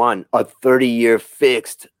 number one, a 30-year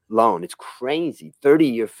fixed loan. It's crazy.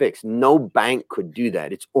 30-year fixed. No bank could do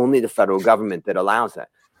that. It's only the federal government that allows that.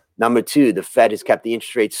 Number two, the Fed has kept the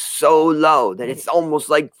interest rates so low that it's almost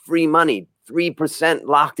like free money, 3%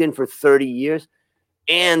 locked in for 30 years.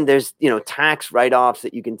 And there's, tax write-offs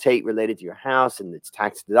that you can take related to your house, and it's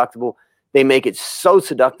tax deductible. They make it so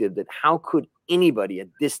seductive that how could anybody at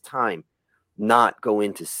this time not go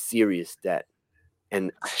into serious debt?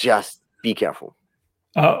 And just be careful.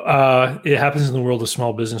 It happens in the world of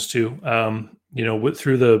small business too.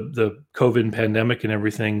 Through the COVID pandemic and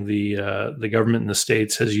everything, the government in the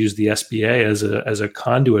States has used the SBA as a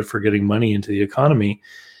conduit for getting money into the economy.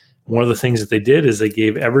 One of the things that they did is they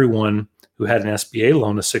gave everyone who had an SBA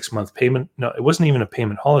loan a 6-month payment. No, it wasn't even a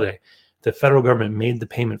payment holiday. The federal government made the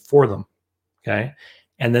payment for them. Okay.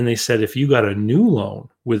 And then they said, if you got a new loan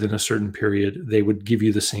within a certain period, they would give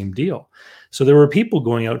you the same deal. So there were people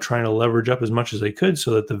going out trying to leverage up as much as they could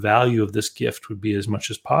so that the value of this gift would be as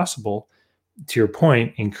much as possible. To your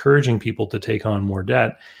point, encouraging people to take on more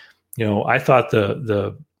debt. I thought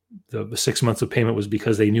the 6 months of payment was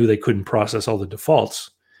because they knew they couldn't process all the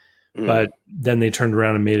defaults. But then they turned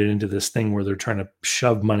around and made it into this thing where they're trying to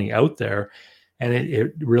shove money out there. And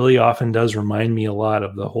it really often does remind me a lot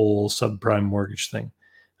of the whole subprime mortgage thing.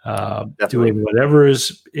 Doing whatever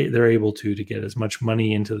they're able to get as much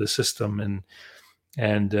money into the system,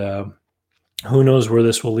 and who knows where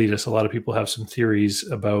this will lead us. A lot of people have some theories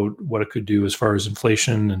about what it could do as far as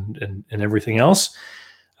inflation and everything else.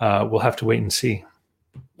 We'll have to wait and see.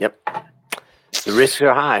 Yep, the risks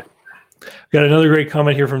are high. Got another great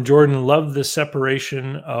comment here from Jordan. Love the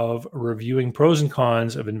separation of reviewing pros and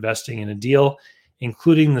cons of investing in a deal,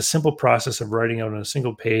 including the simple process of writing out on a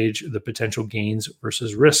single page the potential gains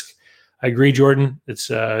versus risk. I agree, Jordan.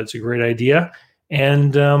 It's a great idea.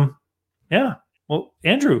 And well,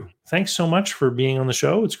 Andrew, thanks so much for being on the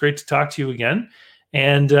show. It's great to talk to you again.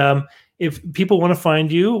 And if people want to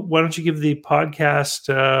find you, why don't you give the podcast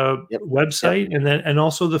website and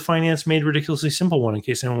also the Finance Made Ridiculously Simple one in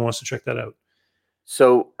case anyone wants to check that out.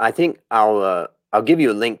 So I think I'll give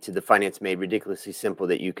you a link to the Finance Made Ridiculously Simple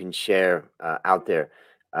that you can share out there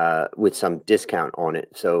with some discount on it.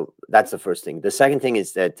 So that's the first thing. The second thing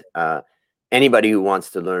is that anybody who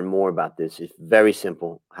wants to learn more about this, is very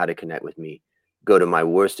simple how to connect with me. Go to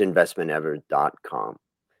myworstinvestmentever.com.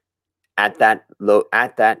 At that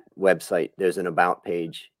website, there's an about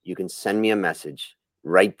page. You can send me a message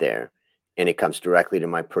right there, and it comes directly to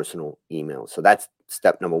my personal email. So that's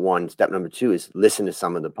step number one. Step number two is listen to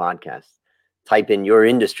some of the podcasts. Type in your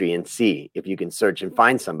industry and see if you can search and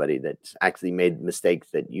find somebody that's actually made mistakes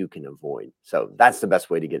that you can avoid. So that's the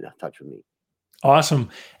best way to get in touch with me. Awesome.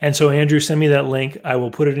 And so, Andrew, send me that link. I will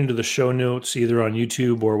put it into the show notes, either on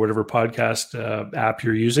YouTube or whatever podcast app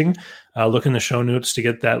you're using. Look in the show notes to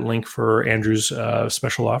get that link for Andrew's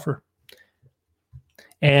special offer.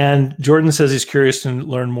 And Jordan says he's curious to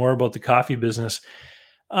learn more about the coffee business.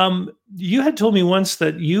 You had told me once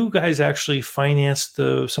that you guys actually financed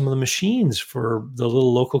some of the machines for the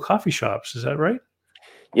little local coffee shops. Is that right?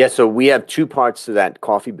 Yeah, so we have two parts to that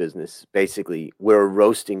coffee business. Basically, we're a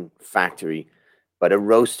roasting factory, but a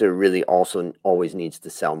roaster really also always needs to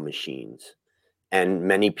sell machines. And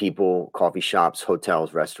many people, coffee shops,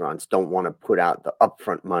 hotels, restaurants, don't want to put out the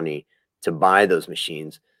upfront money to buy those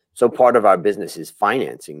machines. So part of our business is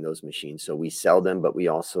financing those machines. So we sell them, but we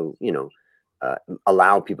also,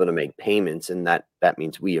 allow people to make payments, and that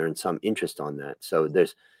means we earn some interest on that. So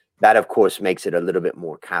that, of course, makes it a little bit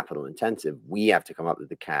more capital intensive. We have to come up with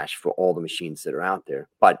the cash for all the machines that are out there.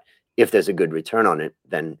 But if there's a good return on it,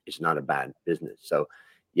 then it's not a bad business. So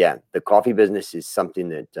yeah, the coffee business is something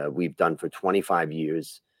that we've done for 25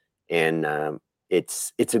 years, and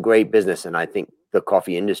it's a great business. And I think the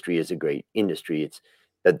coffee industry is a great industry. It's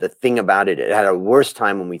the thing about it, it had a worse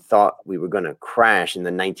time when we thought we were going to crash in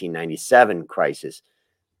the 1997 crisis.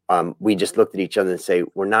 We just looked at each other and say,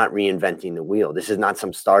 we're not reinventing the wheel. This is not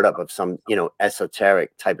some startup of some,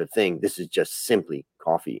 esoteric type of thing. This is just simply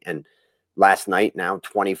coffee. And last night, now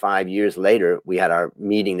 25 years later, we had our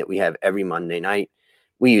meeting that we have every Monday night.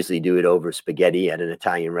 We usually do it over spaghetti at an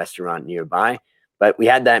Italian restaurant nearby. But we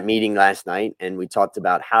had that meeting last night, and we talked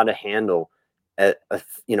about how to handle a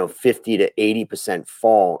 50 to 80%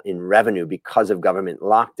 fall in revenue because of government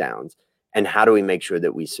lockdowns, and how do we make sure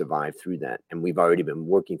that we survive through that. And we've already been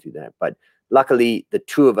working through that. But luckily, the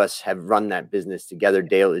two of us have run that business together.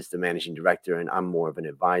 Dale is the managing director, and I'm more of an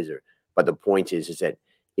advisor. But the point is that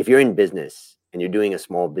if you're in business and you're doing a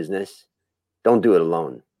small business, don't do it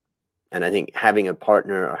alone. And I think having a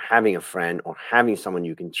partner or having a friend or having someone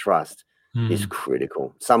you can trust is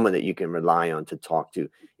critical. Someone that you can rely on to talk to.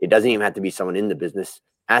 It doesn't even have to be someone in the business.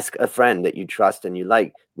 Ask a friend that you trust and you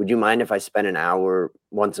like, would you mind if I spend an hour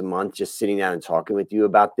once a month just sitting down and talking with you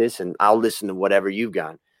about this? And I'll listen to whatever you've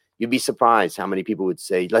got. You'd be surprised how many people would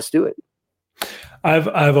say, let's do it.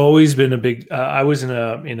 I've always been a big, I was in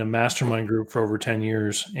a mastermind group for over 10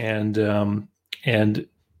 years. And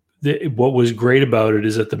what was great about it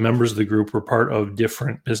is that the members of the group were part of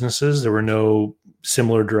different businesses. There were no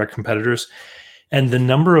similar direct competitors. And the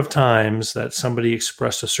number of times that somebody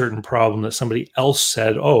expressed a certain problem that somebody else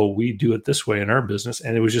said, oh, we do it this way in our business.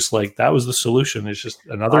 And it was just like, that was the solution. It's just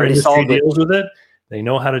another industry deals with it. They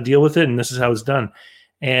know how to deal with it. And this is how it's done.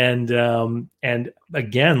 And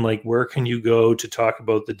again, like, where can you go to talk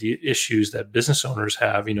about the issues that business owners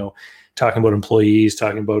have, talking about employees,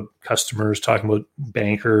 talking about customers, talking about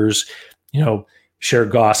bankers, share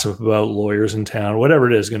gossip about lawyers in town,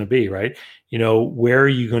 whatever it is going to be, right? Where are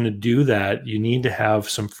you going to do that? You need to have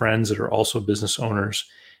some friends that are also business owners.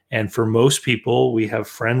 And for most people, we have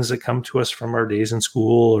friends that come to us from our days in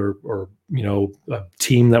school or a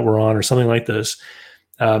team that we're on or something like this.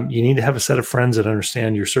 You need to have a set of friends that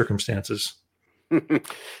understand your circumstances.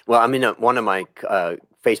 Well, I'm in one of my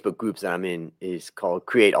Facebook groups that I'm in is called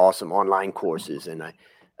Create Awesome Online Courses. And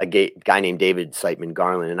a guy named David Siteman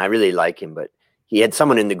Garland, and I really like him, but he had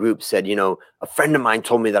someone in the group said, a friend of mine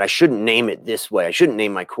told me that I shouldn't name it this way. I shouldn't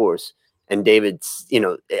name my course. And David's,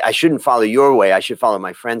 I shouldn't follow your way. I should follow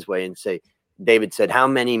my friend's way. And David said, how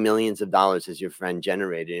many millions of dollars has your friend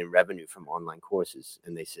generated in revenue from online courses?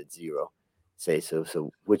 And they said 0.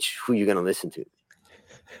 So who are you going to listen to?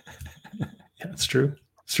 Yeah, it's true.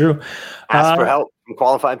 It's true. Ask for help from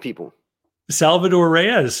qualified people. Salvador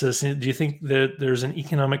Reyes says, do you think that there's an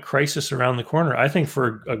economic crisis around the corner? I think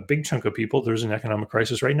for a big chunk of people, there's an economic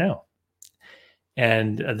crisis right now.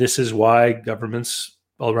 And this is why governments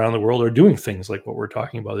all around the world are doing things like what we're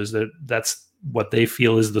talking about, is that's what they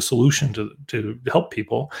feel is the solution to help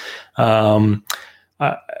people. There's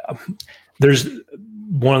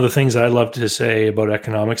one of the things I love to say about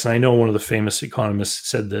economics, and I know one of the famous economists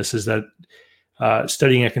said this, is that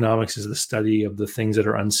studying economics is the study of the things that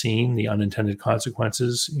are unseen, the unintended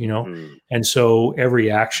consequences, and so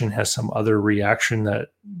every action has some other reaction that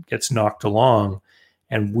gets knocked along,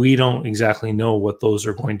 and we don't exactly know what those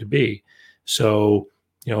are going to be. So,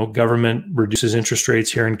 government reduces interest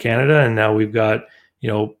rates here in Canada, and now we've got,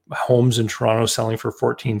 homes in Toronto selling for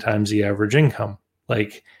 14 times the average income.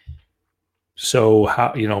 So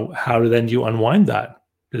how do you unwind that?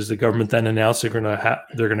 Does the government then announce they're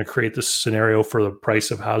going to create this scenario for the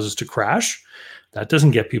price of houses to crash? That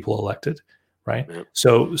doesn't get people elected, right? Yep.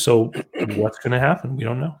 So what's going to happen? We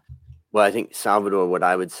don't know. Well, I think, Salvador, what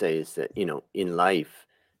I would say is that, in life,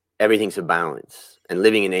 everything's a balance. And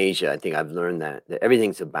living in Asia, I think I've learned that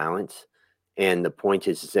everything's a balance. And the point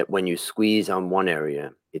is that when you squeeze on one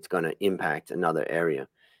area, it's going to impact another area.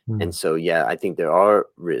 And so, yeah, I think there are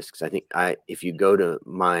risks. I think if you go to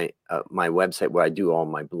my website where I do all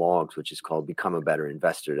my blogs, which is called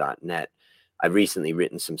becomeabetterinvestor.net, I've recently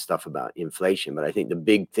written some stuff about inflation, but I think the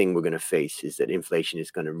big thing we're going to face is that inflation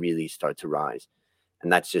is going to really start to rise.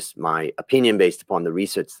 And that's just my opinion based upon the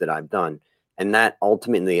research that I've done. And that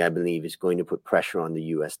ultimately, I believe, is going to put pressure on the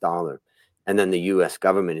US dollar. And then the US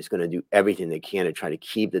government is going to do everything they can to try to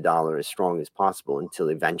keep the dollar as strong as possible until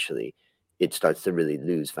eventually it starts to really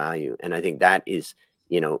lose value. And I think that is,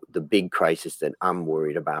 the big crisis that I'm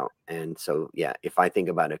worried about. And so, yeah, if I think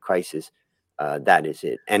about a crisis, that is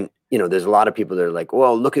it. And, there's a lot of people that are like,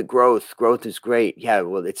 well, look at growth. Growth is great. Yeah,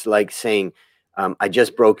 well, it's like saying, I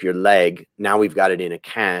just broke your leg. Now we've got it in a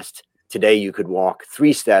cast. Today you could walk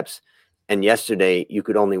 3 steps, and yesterday you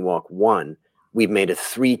could only walk 1. We've made a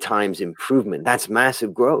 3 times improvement. That's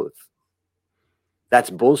massive growth. That's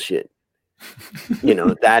bullshit.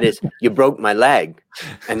 That is, you broke my leg,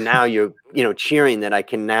 and now you're, cheering that I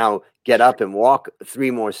can now get up and walk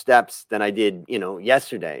 3 more steps than I did,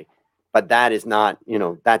 yesterday. But that is not,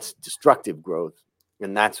 that's destructive growth.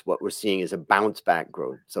 And that's what we're seeing is a bounce back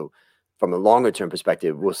growth. So from a longer term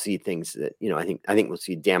perspective, we'll see things that, I think we'll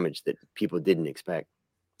see damage that people didn't expect.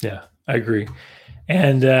 Yeah, I agree.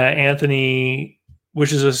 And Anthony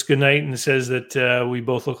wishes us good night and says that we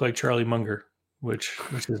both look like Charlie Munger, which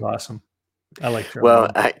is awesome. I like Charlie Well,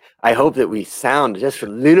 Munger. I hope that we sound just a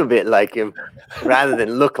little bit like him rather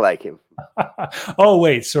than look like him. Oh,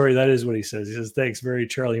 wait, sorry. That is what he says. He says, thanks, very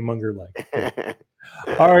Charlie Munger-like. Yeah.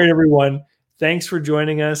 All right, everyone. Thanks for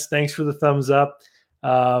joining us. Thanks for the thumbs up.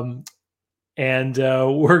 And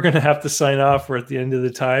we're going to have to sign off. We're at the end of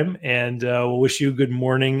the time. And we'll wish you a good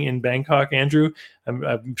morning in Bangkok, Andrew.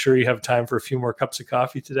 I'm sure you have time for a few more cups of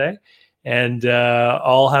coffee today. And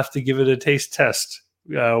I'll have to give it a taste test.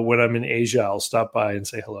 When I'm in Asia, I'll stop by and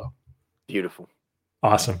say hello. Beautiful.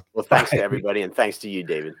 Awesome. Well, thanks to everybody, and thanks to you,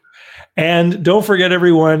 David. And don't forget,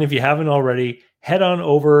 everyone, if you haven't already, head on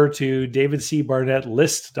over to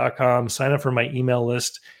davidcbarnettlist.com. Sign up for my email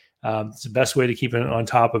list. It's the best way to keep on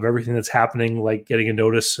top of everything that's happening, like getting a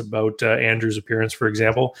notice about Andrew's appearance, for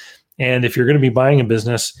example. And if you're going to be buying a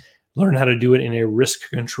business, learn how to do it in a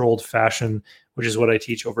risk-controlled fashion, which is what I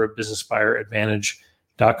teach over at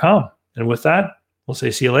businessbuyeradvantage.com. And with that, we'll say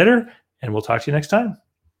see you later, and we'll talk to you next time.